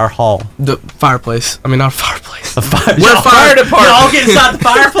 what's a fire hall? The fireplace. I mean, not a fireplace. A fire. We're a fire department. Y'all get inside the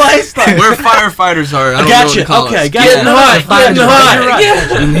fireplace. Where firefighters are. I don't know got what you. to call Okay, us. got you. Getting hot. Right.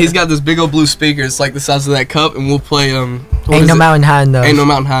 Yeah. And he's got this big old blue speaker. It's like the size of that cup, and we'll play. Ain't no mountain high enough. Ain't no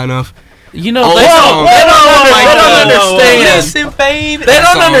mountain high enough. You know, Oh, they don't understand. Listen, baby. They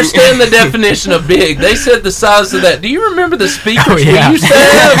don't understand the definition of big. They said the size of that. Do you remember the speakers we used to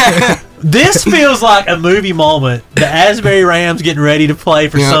have? This feels like a movie moment. The Asbury Rams getting ready to play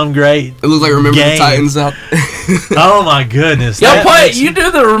for some great. It looks like Remember game. the Titans out. Oh my goodness! Y'all play. You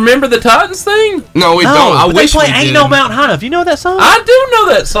do the Remember the Titans thing? No, we don't. I wish they play we Ain't did. No Mountain High Enough. You know that song? I do know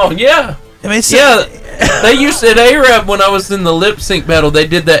that song. Yeah. I mean, they used to, at A-Rab when I was in the lip sync battle. They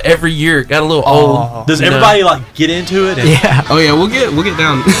did that every year. It got a little old. Does everybody like get into it? Yeah. Oh yeah, we'll get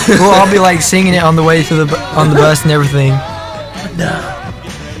down. We'll all be like singing it on the way to the bus and everything.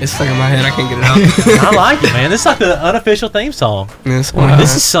 It's stuck in my head. I can't get it out. I like it, man. This is like the unofficial theme song. Yes,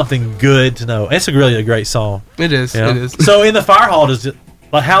 This is something good to know. It's really a great song. It is. Yeah. It is. So in the fire hall,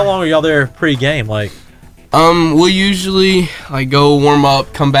 how long are y'all there pre-game? Like, we'll usually go warm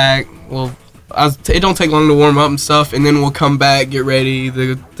up, come back. Well, it don't take long to warm up and stuff, and then we'll come back, get ready.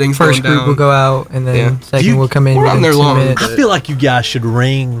 The things First going group down. will go out, and then second will come in. We're not in there 2 long. minutes. I feel like you guys should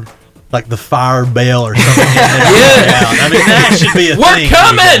ring like the fire bell or something. I mean, that should be a We're thing.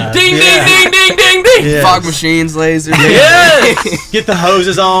 coming! Ding, ding, ding, ding, ding, ding! Yes. Fog machines, lasers. Yes! Get the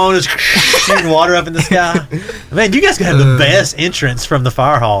hoses on, just shooting water up in the sky. Man, you guys could have the best entrance from the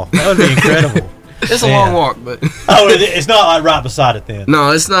fire hall. That would be incredible. It's a long walk, but it's not like right beside it then. no,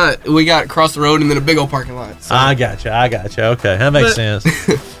 it's not. We got across the road and then a big old parking lot. So. I got you. Okay, that makes sense.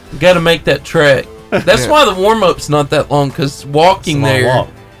 Got to make that trek. That's why the warm up's not that long, because walking It's a long there walk.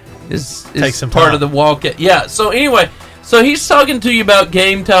 is Takes some part time. of the walk. Yeah. So anyway, so he's talking to you about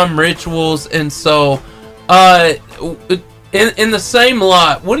game time rituals, and so in the same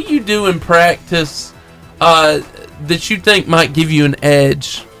lot, what do you do in practice that you think might give you an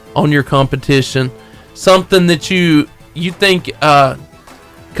edge on your competition? Something that you think,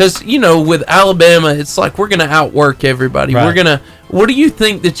 because with Alabama, it's like we're gonna outwork everybody. Right. What do you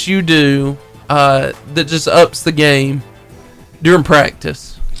think that you do that just ups the game during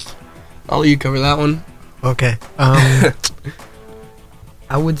practice? I'll let you cover that one. Okay. I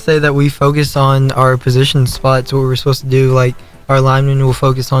would say that we focus on our position spots, what we're supposed to do. Like, our linemen will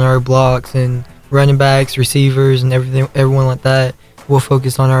focus on our blocks, and running backs, receivers, and everyone like that. We'll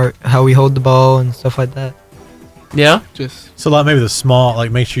focus on how we hold the ball and stuff like that. Yeah. So like maybe the small,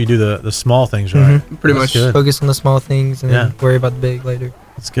 like make sure you do the small things right. Pretty That's much. good. Focus on the small things and then worry about the big later.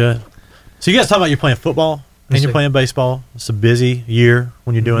 That's good. So you guys talk about you're playing football and Yes, you're sir. playing baseball. It's a busy year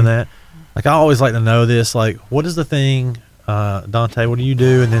when you're doing that. Like, I always like to know this. Like, what is the thing, Dante? What do you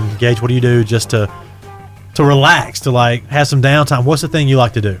do? And then Gage, what do you do just to relax, to like have some downtime? What's the thing you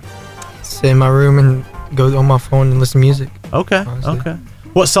like to do? Sit in my room and go on my phone and listen to music. Okay. honestly. Okay.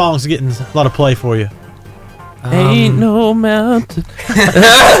 What songs are getting a lot of play for you? Ain't no mountain.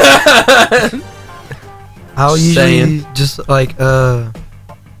 I'll usually Saying. just like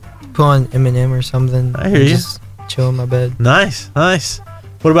put on Eminem or something. I hear and you. Just chill in my bed. Nice.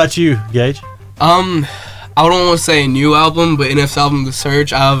 What about you, Gage? I don't want to say a new album, but NF's album, The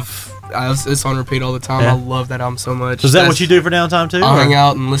Search, it's on repeat all the time. Yeah. I love that album so much. So is that what you do for downtime too? I'll or? hang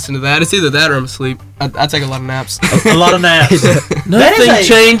out and listen to that. It's either that or I'm asleep. I take a lot of naps. A lot of naps. Nothing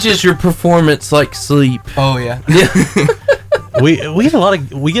changes your performance like sleep. Oh yeah. we get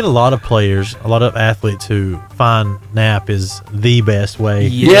a lot of players, a lot of athletes who find nap is the best way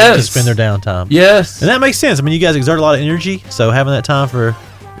to spend their downtime. Yes, and that makes sense. I mean, you guys exert a lot of energy, so having that time for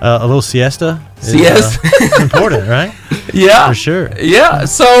a little siesta is important, right? Yeah, for sure. Yeah.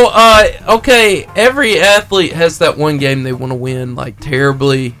 So, okay, every athlete has that one game they want to win like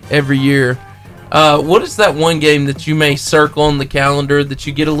terribly every year. What is that one game that you may circle on the calendar that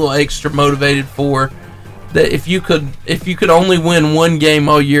you get a little extra motivated for? That if you could only win one game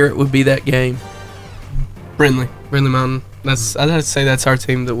all year, it would be that game. Brindley Mountain. I'd have to say that's our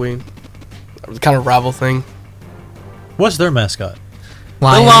team that we kind of rival thing. What's their mascot?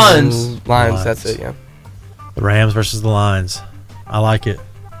 Lions. Lions. That's it. Yeah. The Rams versus the Lions. I like it.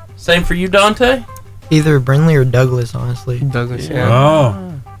 Same for you, Dante? Either Brindley or Douglas, honestly. Douglas,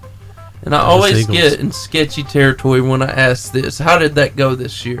 Oh. And I Those always Eagles. get in sketchy territory when I ask this. How did that go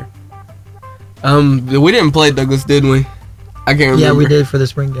this year? We didn't play Douglas, did we? I can't remember. Yeah, we did for the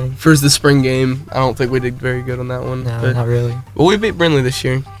spring game. For the spring game, I don't think we did very good on that one. No, not really. Well, we beat Brindley this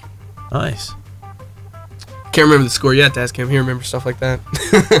year. Nice. Can't remember the score. You have to ask him. He remembers stuff like that.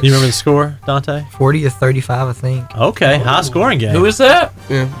 You remember the score, Dante? 40-35, I think. Okay, high scoring game. Who is that?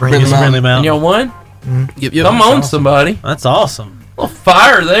 Yeah, Brindley Mountain. And y'all won? Yep. Come That's on, awesome. somebody. That's awesome. A little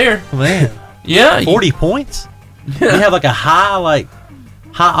fire there. Man. Yeah. 40 points? You have like a high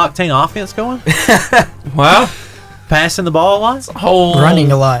octane offense going? Wow. Passing the ball a lot?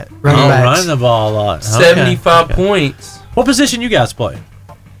 Running a lot. Running backs. Running the ball a lot. 75 points. What position you guys play?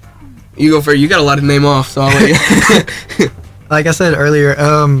 You go for it. You got a lot to name off, so I'll let you. Like I said earlier,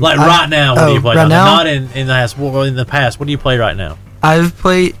 right now, what do you play? Right now? Not in the past. What do you play right now? I've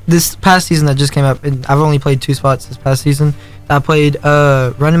played this past season that just came up, and I've only played 2 spots this past season. I played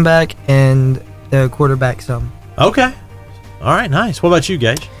running back and the quarterback some. Okay. All right, nice. What about you,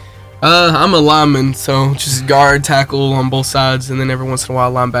 Gage? I'm a lineman, so just guard, tackle on both sides, and then every once in a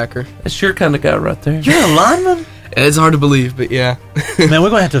while, linebacker. That's your kind of guy right there. You're a lineman? It's hard to believe, but yeah. Man, we're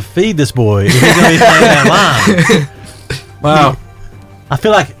going to have to feed this boy if he's going to be playing that line. Wow. I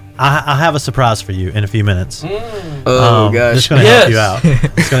feel like I have a surprise for you in a few minutes. Oh, gosh. It's going to help you out.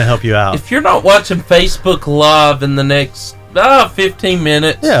 It's going to help you out. If you're not watching Facebook Live in the next 15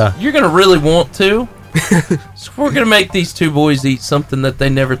 minutes, you're going to really want to. So we're going to make these two boys eat something that they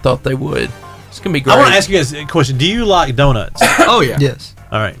never thought they would. It's going to be great. I want to ask you guys a question. Do you like donuts? Oh, yeah. Yes.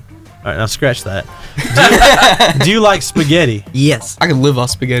 All right, now scratch that. Do you like spaghetti? Yes. I can live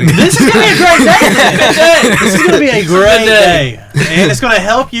off spaghetti. This is going to be a great day. This is going to be a great day. And it's going to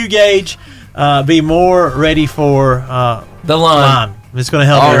help you, Gage, be more ready for the line. It's going to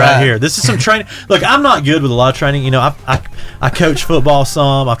help you right here. This is some training. Look, I'm not good with a lot of training. You know, I coach football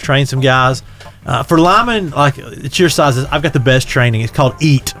some. I've trained some guys. For linemen, like it's your sizes, I've got the best training. It's called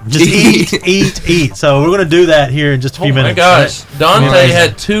EAT. Just eat. So we're going to do that here in just a few minutes. Oh my gosh. Dante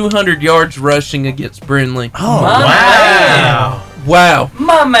had 200 yards rushing against Brindley. Oh, wow.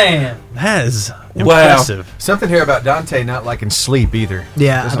 My man. That is impressive. Something here about Dante not liking sleep either.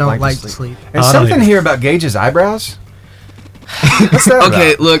 Yeah, Doesn't I don't like to to sleep. And I don't something either. here about Gage's eyebrows. What's that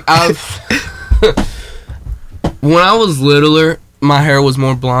Okay, about? look, when I was littler, my hair was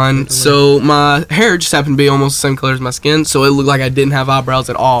more blonde, so my hair just happened to be almost the same color as my skin, so it looked like I didn't have eyebrows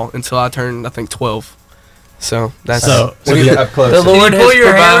at all until I turned, I think, 12. So that's So we get up close. The Lord has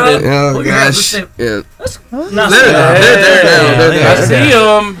your hair provided. Oh Pull your hair up. gosh, Let's yeah. Not They're there now. They're there. I see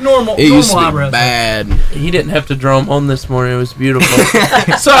him. normal. It used to normal be eyebrows. bad. He didn't have to drum on this morning. It was beautiful.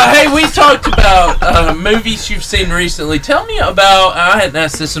 So, hey, we talked about movies you've seen recently. Tell me about, I hadn't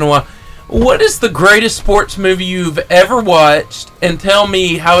asked this in a while, what is the greatest sports movie you've ever watched? And tell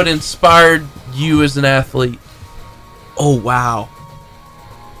me how it inspired you as an athlete. Oh, wow.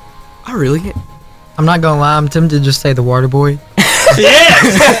 I really can't. I'm not gonna lie, I'm tempted to just say The Water Boy.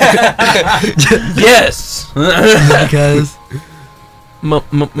 Yes. Because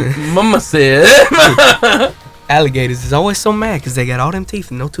Mama said. Alligators is always so mad because they got all them teeth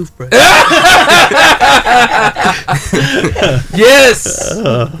and no toothbrush. Yes.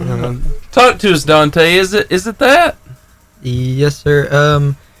 Talk to us, Dante. Is it that? yes,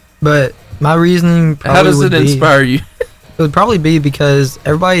 sir. But my reasoning probably How does would it be- inspire you? It would probably be because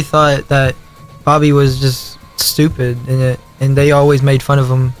everybody thought that Bobby was just stupid in it, and they always made fun of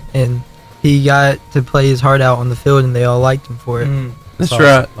him, and he got to play his heart out on the field, and they all liked him for it. That's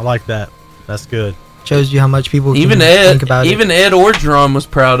right. I like that. That's good. Shows you how much people Even can Ed, think about even it. Ed Orgeron was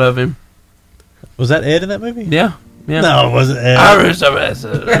proud of him. Was that Ed in that movie? Yeah. Yeah. No, it wasn't Ed.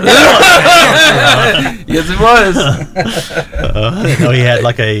 Yes, it was. I didn't know he had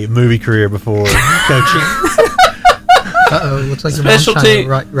like a movie career before coaching. Uh-oh, looks like Special team,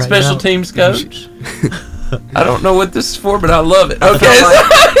 special teams coach. I don't know what this is for, but I love it. Okay.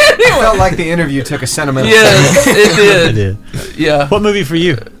 I felt like the interview took a sentimental. Yes, it did. It did. Yeah. What movie for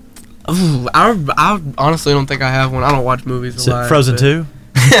you? Ooh, I honestly don't think I have one. I don't watch movies a lot. Frozen 2?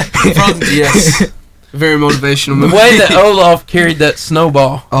 Frozen, yes. Very motivational movie. The way that Olaf carried that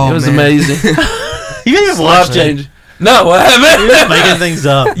snowball, it was amazing. You didn't even watch it. No, I haven't. You're just making things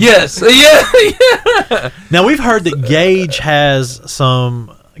up. Yes. Yeah. Now, we've heard that Gage has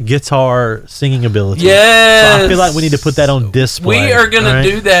some guitar singing ability. Yes. So I feel like we need to put that on display. We are going all right? to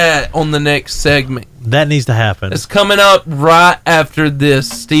do that on the next segment. That needs to happen. It's coming up right after this.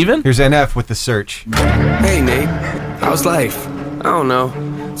 Steven? Here's NF with the search. Hey, Nate. How's life? I don't know.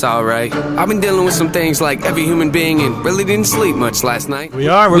 It's all right. I've been dealing with some things like every human being and really didn't sleep much last night. We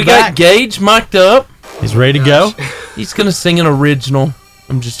are. We got Gage mic'd up. He's ready to go. He's going to sing an original.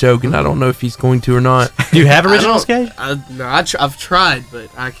 I'm just joking. I don't know if he's going to or not. Do you have originals, Gage? No, I've tried, but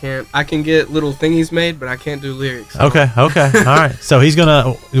I can't. I can get little thingies made, but I can't do lyrics. Okay. All right. So he's going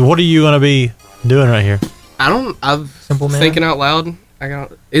to... What are you going to be doing right here? I'm Simple Man. Thinking Out Loud.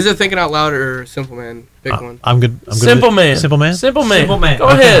 Is it Thinking Out Loud or Simple Man? Pick one. I'm good. Simple Man. Simple Man? Simple Man. Simple Man. Go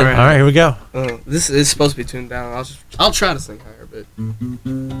ahead. All right, here we go. This is supposed to be tuned down. I'll try to sing higher, but...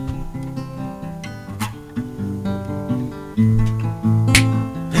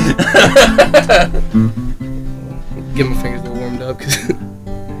 Get my fingers a little warmed up.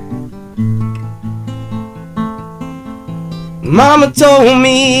 Mama told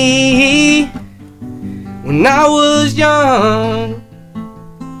me when I was young,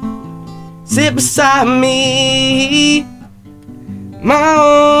 sit beside me, my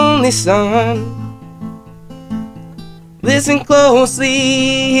only son. Listen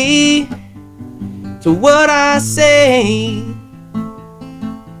closely to what I say.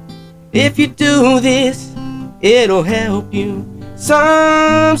 If you do this, it'll help you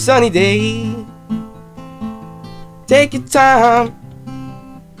some sunny day. Take your time,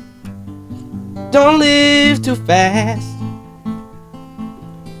 don't live too fast.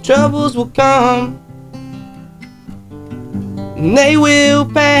 Troubles will come, and they will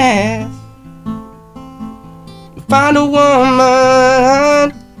pass. Find a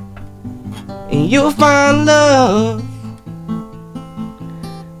woman, and you'll find love.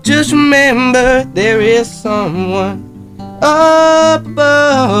 Just remember there is someone up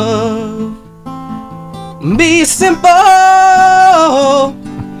above. Be simple,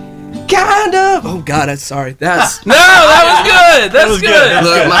 kind of. Oh God, I'm sorry. That's no, that was good. That's good.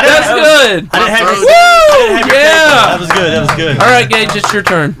 Look, That's good. I didn't have your Yeah. That was good. That was good. All right, Gage, it's your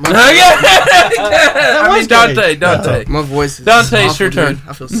turn. I mean, Dante. My voice is Dante, it's your awful, turn. dude.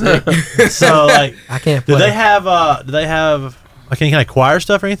 I feel sick. So, like, I can't do play. they have like any kind of choir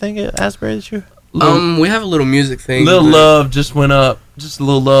stuff or anything at Asbury that you? We have a little music thing. Little but- love just went up. Just a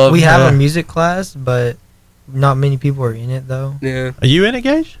little love. We have a music class, but not many people are in it though. Yeah. Are you in it,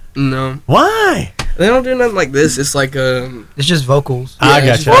 Gage? No. Why? They don't do nothing like this. It's like It's just vocals. I Yeah,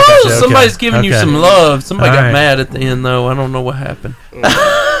 got just- you. I got you. Woo! Okay. Somebody's giving you Okay. some love. Somebody All got right. mad at the end, though. I don't know what happened.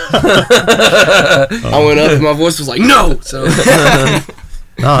 I went up and my voice was like no. So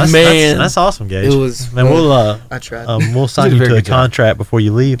No, that's, Man. that's awesome, Gage. It was Man, fun. we'll I tried. we'll sign You did you a to very a good job. contract before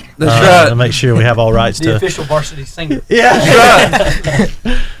you leave. That's right. To make sure we have all rights The to. official varsity singer. Yeah, Yes.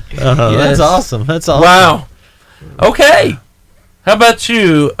 That's awesome. That's awesome. Wow. Okay. How about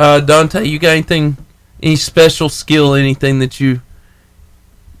you, Dante? You got anything, any special skill, anything that you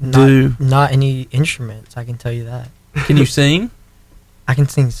do? Not any instruments. I can tell you that. Can you sing? I can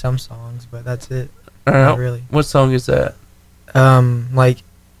sing some songs, but that's it. All Not right. really. What song is that? Like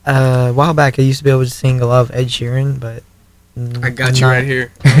a while back, I used to be able to sing a lot of Ed Sheeran, but I got you right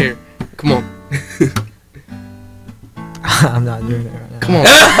here. Here. Come on. I'm not doing it right now. Come on.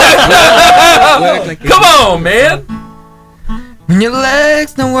 Come on, man. When your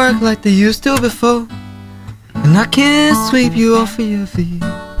legs don't work like they used to before, and I can't sweep you off of your feet.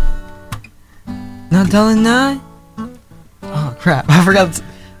 Now, darling, oh crap! I forgot the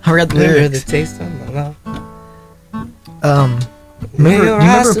Remember lyrics. the taste of my love. Remember, you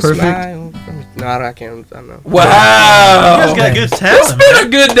remember Perfect? No, I can't. I don't know. Wow. You guys got a good talent. It's been a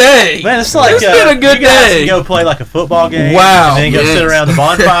good day. Man, it's like it's been a good you guys day. can go play like a football game. Wow. And then go sit around the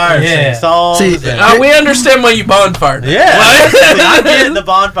bonfire and sing songs. See, we understand why you bonfired. Yeah. I get the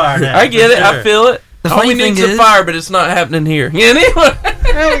bonfire now. I get it. Sure. I feel it. The All funny we need thing is a fire, but it's not happening here. Yeah, anyway.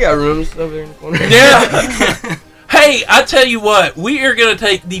 Yeah, we got rooms over there in the corner. Yeah. Hey, I tell you what, we are going to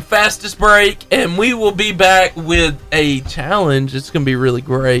take the fastest break, and we will be back with a challenge. It's going to be really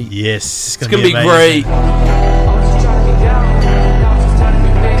great. Yes, it's going to be amazing. great.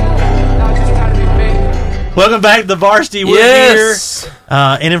 Welcome back to the Varsity. We're Yes. here.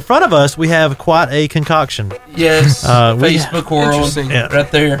 And in front of us, we have quite a concoction. Yes. We- Facebook world. Interesting. Yeah.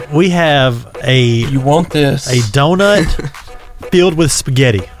 Right there. We have You want this. a donut filled with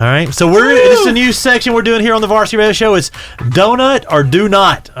spaghetti. All right. So this is a new section we're doing here on the Varsity Radio Show. It's donut or do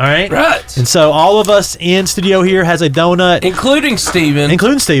not. All right. Right. And so all of us in studio here has a donut, Including Steven.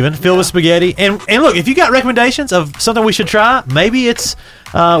 filled with spaghetti. And look, if you got recommendations of something we should try, maybe it's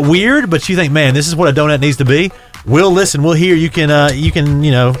weird, but you think, man, this is what a donut needs to be. We'll listen. We'll hear. You can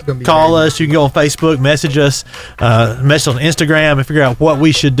call us. You can go on Facebook, message us, message on Instagram, and figure out what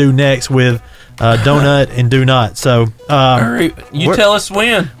we should do next with donut and do not. So, All right. You tell us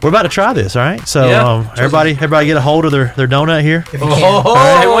when. we're about to try this. All right. So, Yeah. everybody get a hold of their donut here. If you Oh,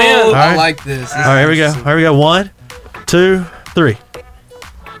 can. they win. All right. I like this. All right. Here we go. Here we go. 1, 2, 3.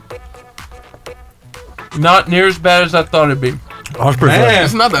 Not near as bad as I thought it'd be. Oh, it's pretty good.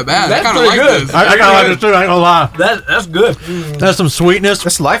 It's not that bad. That's I kind of pretty like good. this. I kind of like this too. I ain't gonna lie. That's good. That's some sweetness.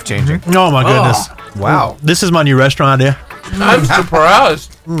 That's life changing. Oh my goodness! Wow. This is my new restaurant idea. I'm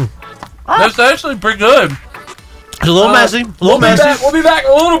surprised. That's actually pretty good. It's a little messy. A little messy. We'll be back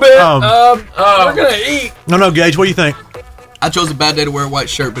in a little bit. We're gonna eat. No, Gage. What do you think? I chose a bad day to wear a white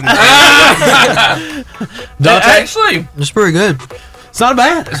shirt, but Dante? Actually, It's pretty good. It's not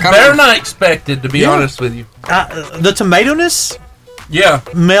bad. it's better than I expected, to be honest with you. The tomato-ness Yeah.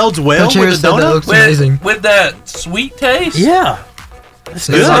 melds well Coach Harris with the said that donut. looks amazing. With that sweet taste. Yeah, it's It's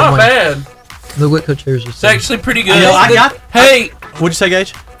It's good. not one. bad. Look what Coach Harris just It's said. actually pretty good. You know, I got. Hey, What'd you say,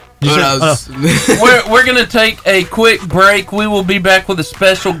 Gage? Did you say- we're going to take a quick break. We will be back with a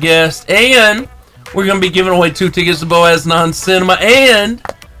special guest, and we're going to be giving away 2 tickets to Boaz Non-Cinema and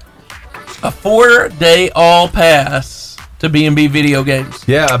a 4-day all pass to B&B Video Games.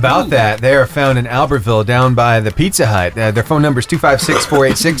 Yeah, about that. They are found in Albertville down by the Pizza Hut. Their phone number is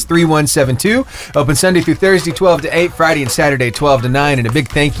 256-486-3172. Open Sunday through Thursday, 12 to 8, Friday and Saturday, 12 to 9. And a big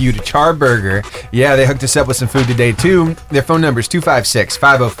thank you to Charburger. Yeah, they hooked us up with some food today, too. Their phone number is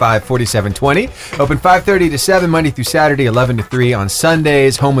 256-505-4720. Open 5:30 to 7, Monday through Saturday, 11 to 3 on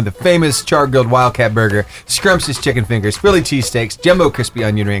Sundays. Home with the famous char-grilled Wildcat Burger, scrumptious chicken fingers, Philly cheesesteaks, jumbo crispy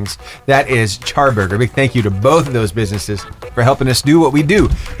onion rings. That is Charburger. Big thank you to both of those businesses for helping us do what we do.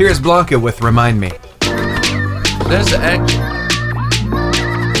 Here's Blanca with Remind Me. That's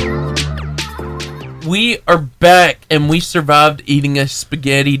We are back, and we survived eating a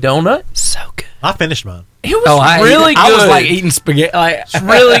spaghetti donut. So good. I finished mine. It was I really good. I was like eating spaghetti. It's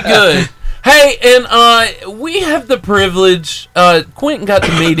really good. Hey, and we have the privilege. Quentin got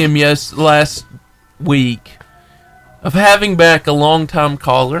to meet him last week of having back a longtime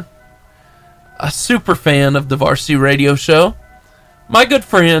caller, a super fan of the Varsity Radio Show, my good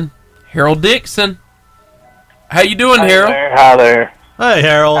friend Harold Dixon. How you doing, Harold? Hi there. Hey,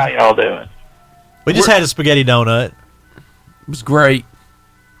 Harold. How y'all doing? We just had a spaghetti donut. It was great.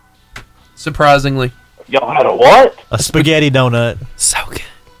 Surprisingly. Y'all had a what? A spaghetti donut. So good.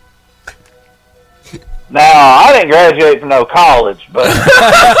 Now, I didn't graduate from no college, but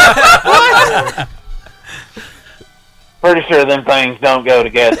pretty sure them things don't go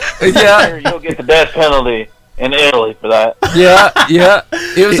together. Yeah. You'll get the death penalty in Italy for that. Yeah.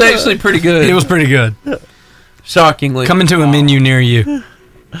 It was actually pretty good. It was pretty good. Shockingly. Coming to a menu near you.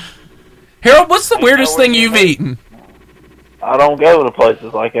 Harold, what's the weirdest thing you've eaten? I don't go to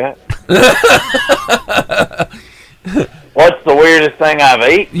places like that. What's the weirdest thing I've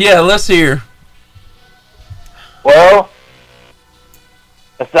eaten? Yeah, let's hear. Well,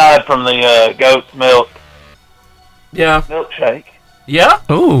 aside from the goat's milk milkshake. Yeah?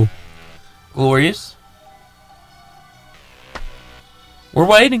 Ooh. Glorious. We're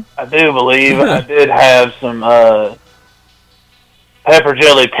waiting. I do believe I did have some pepper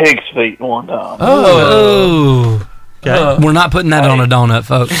jelly pig's feet one time. Oh. Okay. We're not putting that on a donut,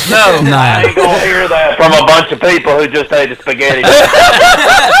 folks. No. I ain't gonna hear that from a bunch of people who just ate a spaghetti.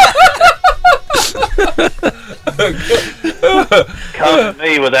 Come to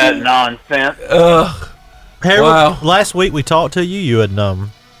me with that nonsense. Harold, last week we talked to you. You had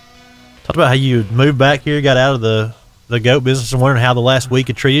talked about how you moved back here, got out of the the goat business and wondering how the last week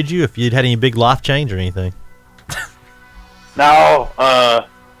had treated you, if you'd had any big life change or anything. No, I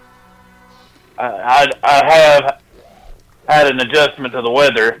have had an adjustment to the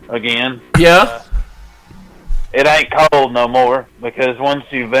weather again. Yeah. It ain't cold no more, because once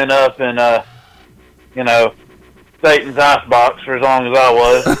you've been up in, Satan's icebox for as long as I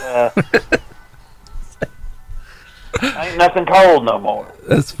was, ain't nothing cold no more.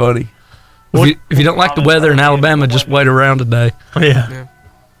 That's funny. If you don't like the weather in Alabama, just wait around today. Yeah.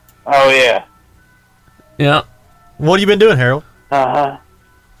 Oh, yeah. Yeah. What have you been doing, Harold? Uh-huh.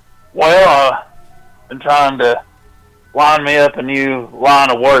 Well, been trying to line me up a new line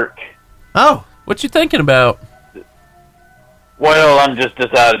of work. Oh. What you thinking about? Well, I'm just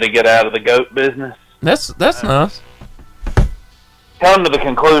decided to get out of the goat business. That's nice. Come to the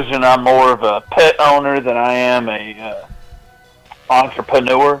conclusion I'm more of a pet owner than I am a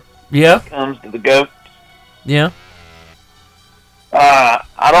entrepreneur. Yeah. When it comes to the goats. Yeah.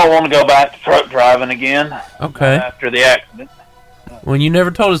 I don't want to go back to truck driving again. Okay. After the accident. Well, you never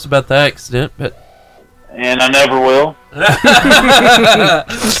told us about the accident, but... And I never will.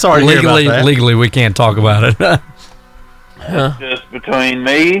 Sorry to hear about that. Legally, we can't talk about it. It's just between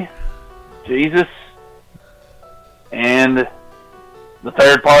me, Jesus, and the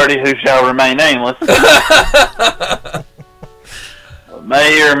third party who shall remain nameless.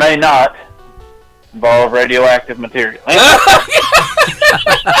 May or may not involve radioactive material.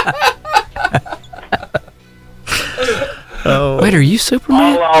 Wait, are you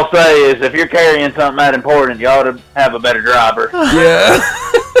Superman? All I'll say is, if you're carrying something that important, you ought to have a better driver. Yeah.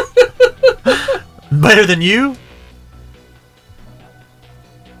 Better than you?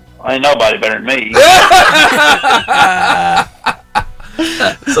 Ain't nobody better than me.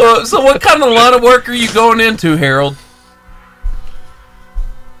 So what kind of line of work are you going into, Harold?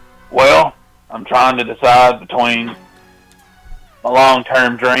 Well, I'm trying to decide between my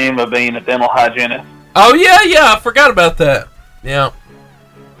long-term dream of being a dental hygienist. Oh, yeah, I forgot about that. Yeah.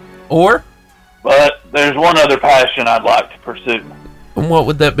 Or? But there's one other passion I'd like to pursue. And what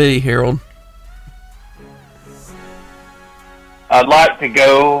would that be, Harold? I'd like to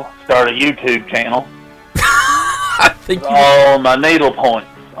go start a YouTube channel. I think all my needle points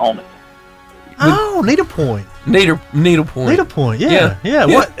on it. Oh, needlepoint. Needlepoint. Needlepoint, yeah.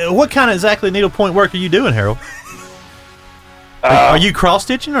 What kind of exactly needlepoint work are you doing, Harold? Are you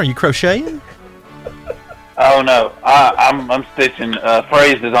cross-stitching? Are you crocheting? Oh, no. I'm stitching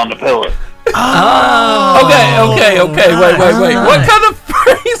phrases on the pillow. Oh. Okay. Wait. What kind of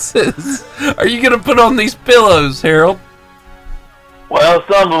phrases are you going to put on these pillows, Harold? Well,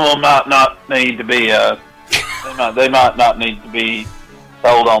 some of them might not need to be, they might not need to be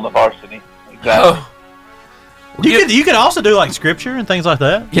sold on the varsity. Exactly. Oh. You could also do like scripture and things like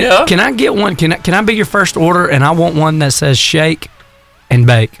that. Yeah. Can I get one? Can I be your first order? And I want one that says shake and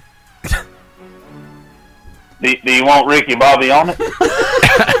bake. Do you want Ricky Bobby on it?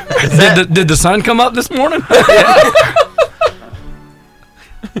 Did the sun come up this morning?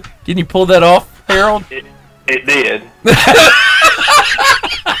 Can you pull that off, Harold? It did.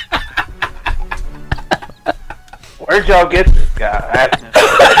 Where'd y'all get this guy?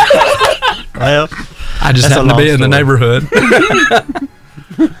 Well, I just happened to be in the neighborhood.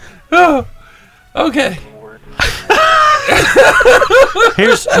 Oh, okay.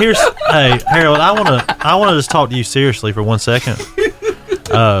 Hey Harold, I want to just talk to you seriously for 1 second.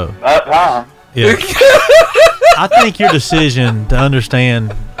 About time. Yeah. I think your decision to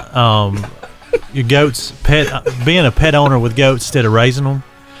understand your goats being a pet owner with goats instead of raising them,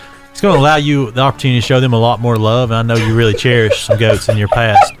 it's going to allow you the opportunity to show them a lot more love. And I know you really cherish some goats in your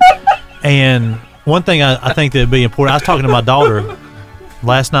past. And one thing I think that would be important, I was talking to my daughter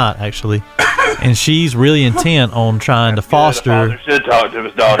last night actually, and she's really intent on trying to foster. A father should talk to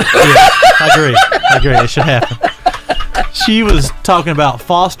his daughter. Yeah, I agree. It should happen. She was talking about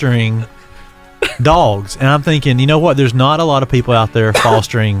fostering dogs, and I'm thinking, you know what? There's not a lot of people out there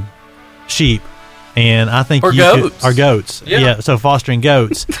fostering sheep, and I think goats. Or goats. Yeah. So fostering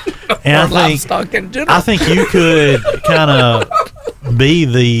goats, and I think you could kind of be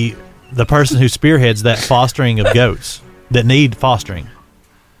the person who spearheads that fostering of goats that need fostering.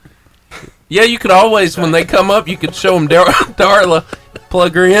 Yeah, you could always, when they come up, you could show them Darla,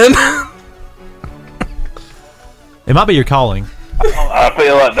 plug her in. It might be your calling. I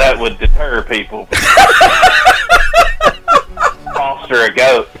feel like that would deter people. Foster a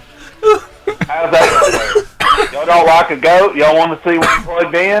goat. How's that work? Y'all don't like a goat? Y'all want to see one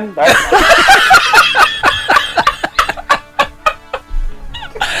plugged in?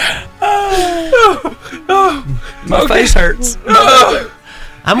 My face hurts.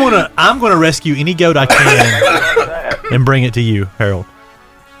 I'm gonna rescue any goat I can and bring it to you, Harold.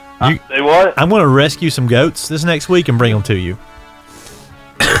 Say what? I'm going to rescue some goats this next week and bring them to you.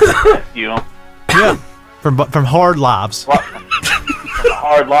 You know, Yeah, from hard lives. from a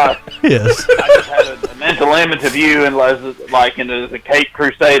hard life. Yes. I just had a mental image of you and like into the Cape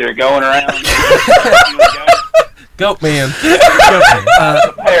Crusader going around. Goat man.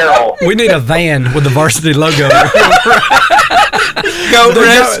 Apparel. We need a van with the varsity logo. Goat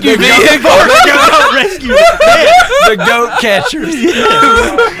rescue vehicle. Goat rescue. The goat catchers.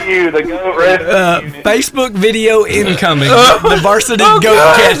 You, the goat rescue. Facebook video incoming. The varsity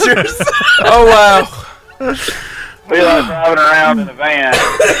goat catchers. Oh wow. We like driving around in a van.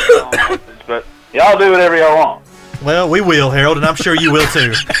 But y'all do whatever y'all want. Well, we will, Harold, and I'm sure you will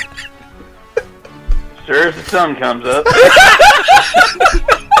too. Sure as the sun comes up.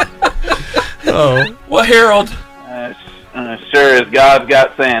 Oh. Well, Harold. Sure as God's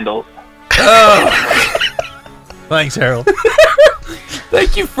got sandals. Thanks, Harold.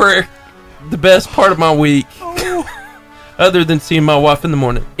 Thank you for the best part of my week. Other than seeing my wife in the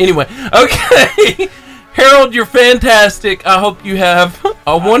morning. Anyway, okay. Harold, you're fantastic. I hope you have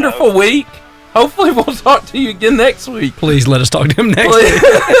a wonderful week. Hopefully we'll talk to you again next week. Please let us talk to him next week.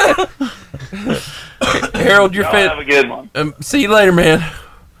 Harold, you're Have a good one. See you later, man.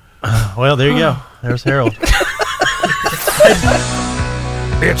 Well, there you go. There's Harold.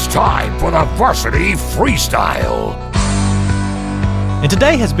 It's time for the Varsity Freestyle. And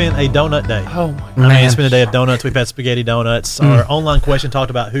today has been a donut day. Oh, my I mean, it's been a day of donuts. We've had spaghetti donuts. Our online question talked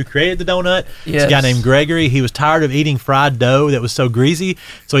about who created the donut. Yes. It's a guy named Gregory. He was tired of eating fried dough that was so greasy,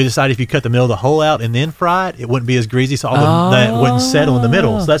 so he decided if you cut the middle of the hole out and then fry it, it wouldn't be as greasy, so that wouldn't settle in the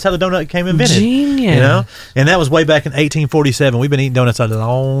middle. So that's how the donut came invented. Genius. You know? And that was way back in 1847. We've been eating donuts a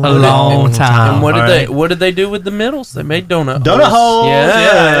long time. And All what did they do with the middles? They made donut holes.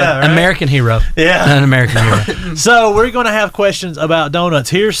 Yeah. Right? American hero. Yeah. An American hero. So we're going to have questions about donuts.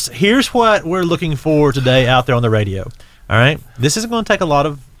 Here's what we're looking for today out there on the radio. All right, this isn't going to take a lot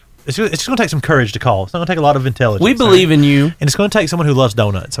of. It's going to take some courage to call. It's not going to take a lot of intelligence. We believe in you, and it's going to take someone who loves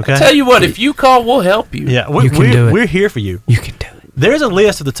donuts. Okay. I tell you what, if you call, we'll help you. Yeah, You can do it. We're here for you. You can do it. There's a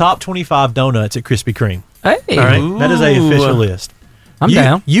list of the top 25 donuts at Krispy Kreme. Hey, all right, that is an official list. I'm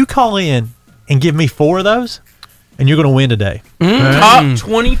down. You call in and give me 4 of those, and you're going to win today. Top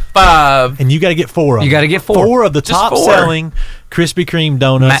 25. And you got to get 4 of them. You got to get 4. 4 of the Just top 4. selling Krispy Kreme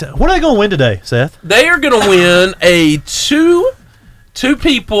donuts. What are they going to win today, Seth? They are going to win a two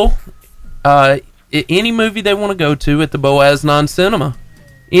people any movie they want to go to at the Boaz Non-Cinema.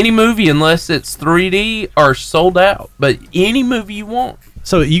 Any movie, unless it's 3D or sold out. But any movie you want.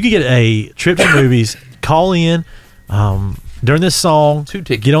 So you can get a trip to the movies, call in during this song, 2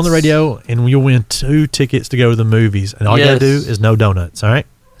 tickets. Get on the radio, and you'll win 2 tickets to go to the movies. And all you got to do is no donuts, all right?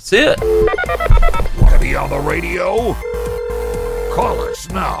 That's it. Want to be on the radio? Call us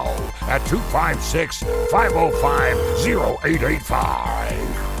now at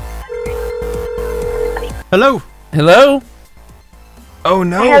 256-505-0885. Hello. Hello. Oh,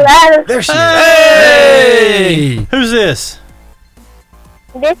 no. Hello. There she is. Hey! Who's this?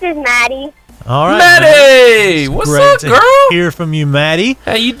 This is Maddie. All right. Maddie! What's Great up, to girl? hear from you, Maddie.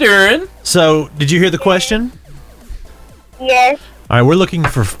 How you doing? So, did you hear the question? Yes. All right, we're looking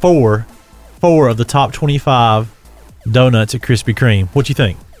for 4 of the top 25 donuts at Krispy Kreme. What you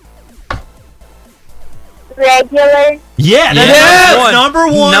think? Regular. Yeah, Yes! number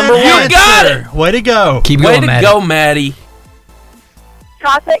one. Number one. You got answer. Way to go. Keep Way going, to Maddie. go, Maddie.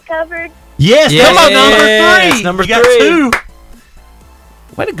 Chocolate covered. Yes, Yes, come on, number 3. number You got 3. 2.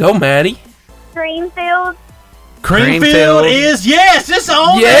 Way to go, Maddie. Creamfield. Creamfield is yes, it's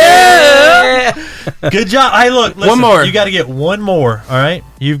on. Yeah. there. Good job. Hey, look, listen, One more. You got to get one more. All right,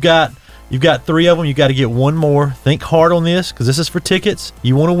 you've got 3 of them. You got to get one more. Think hard on this because this is for tickets.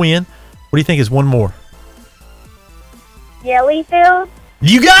 You want to win. What do you think is one more? Jellyfield.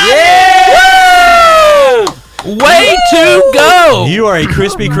 You got it! Way to go! You are a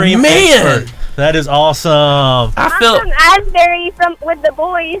Krispy Kreme Man. expert. That is awesome. I feel. I'm from Asbury with the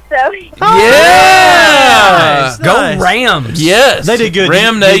boys, so. Yeah. Nice, Go nice. Rams. Yes. They did good.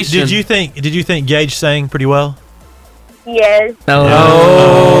 Ram Did Nation. you think Gage sang pretty well? Yes.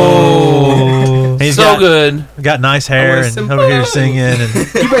 Oh. He's So good. Got nice hair and over here singing. And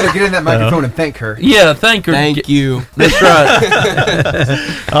You better get in that microphone and thank her. Yeah, thank her. Thank you. That's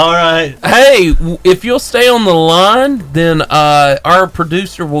right. all right. Hey, if you'll stay on the line, then our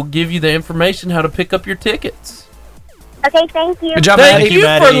producer will give you the information how to pick up your tickets. Okay, thank you. Good job, Thank Maddie. you for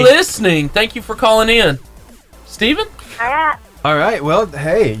Maddie. listening. Thank you for calling in. Steven? All right. All right. Well,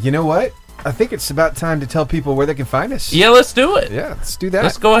 hey, you know what? I think it's about time to tell people where they can find us. Yeah, let's do it. Yeah, let's do that.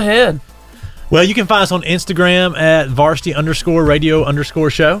 Let's go ahead. Well, you can find us on Instagram at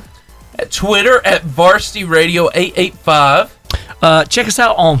varsity_radio_show. At Twitter at Varsity Radio 885. Check us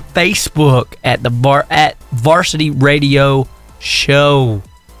out on Facebook at at Varsity Radio Show.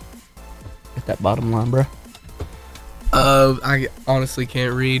 Get that bottom line, bro. I honestly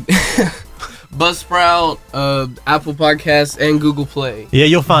can't read. Buzzsprout, Apple Podcasts, and Google Play. Yeah,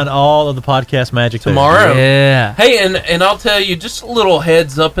 you'll find all of the podcast magic Tomorrow. Yeah. Hey, and I'll tell you, just a little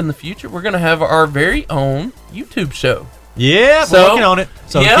heads up in the future, we're going to have our very own YouTube show. Yeah, we're working on it.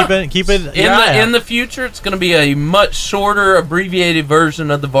 So keep it in the future. It's going to be a much shorter, abbreviated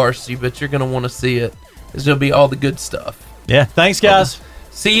version of the Varsity, but you're going to want to see it because there'll be all the good stuff. Yeah, thanks, guys.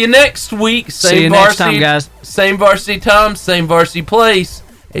 See you next week. See you next time, guys. Same Varsity time, same Varsity place.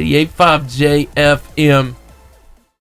 88.5 JFM.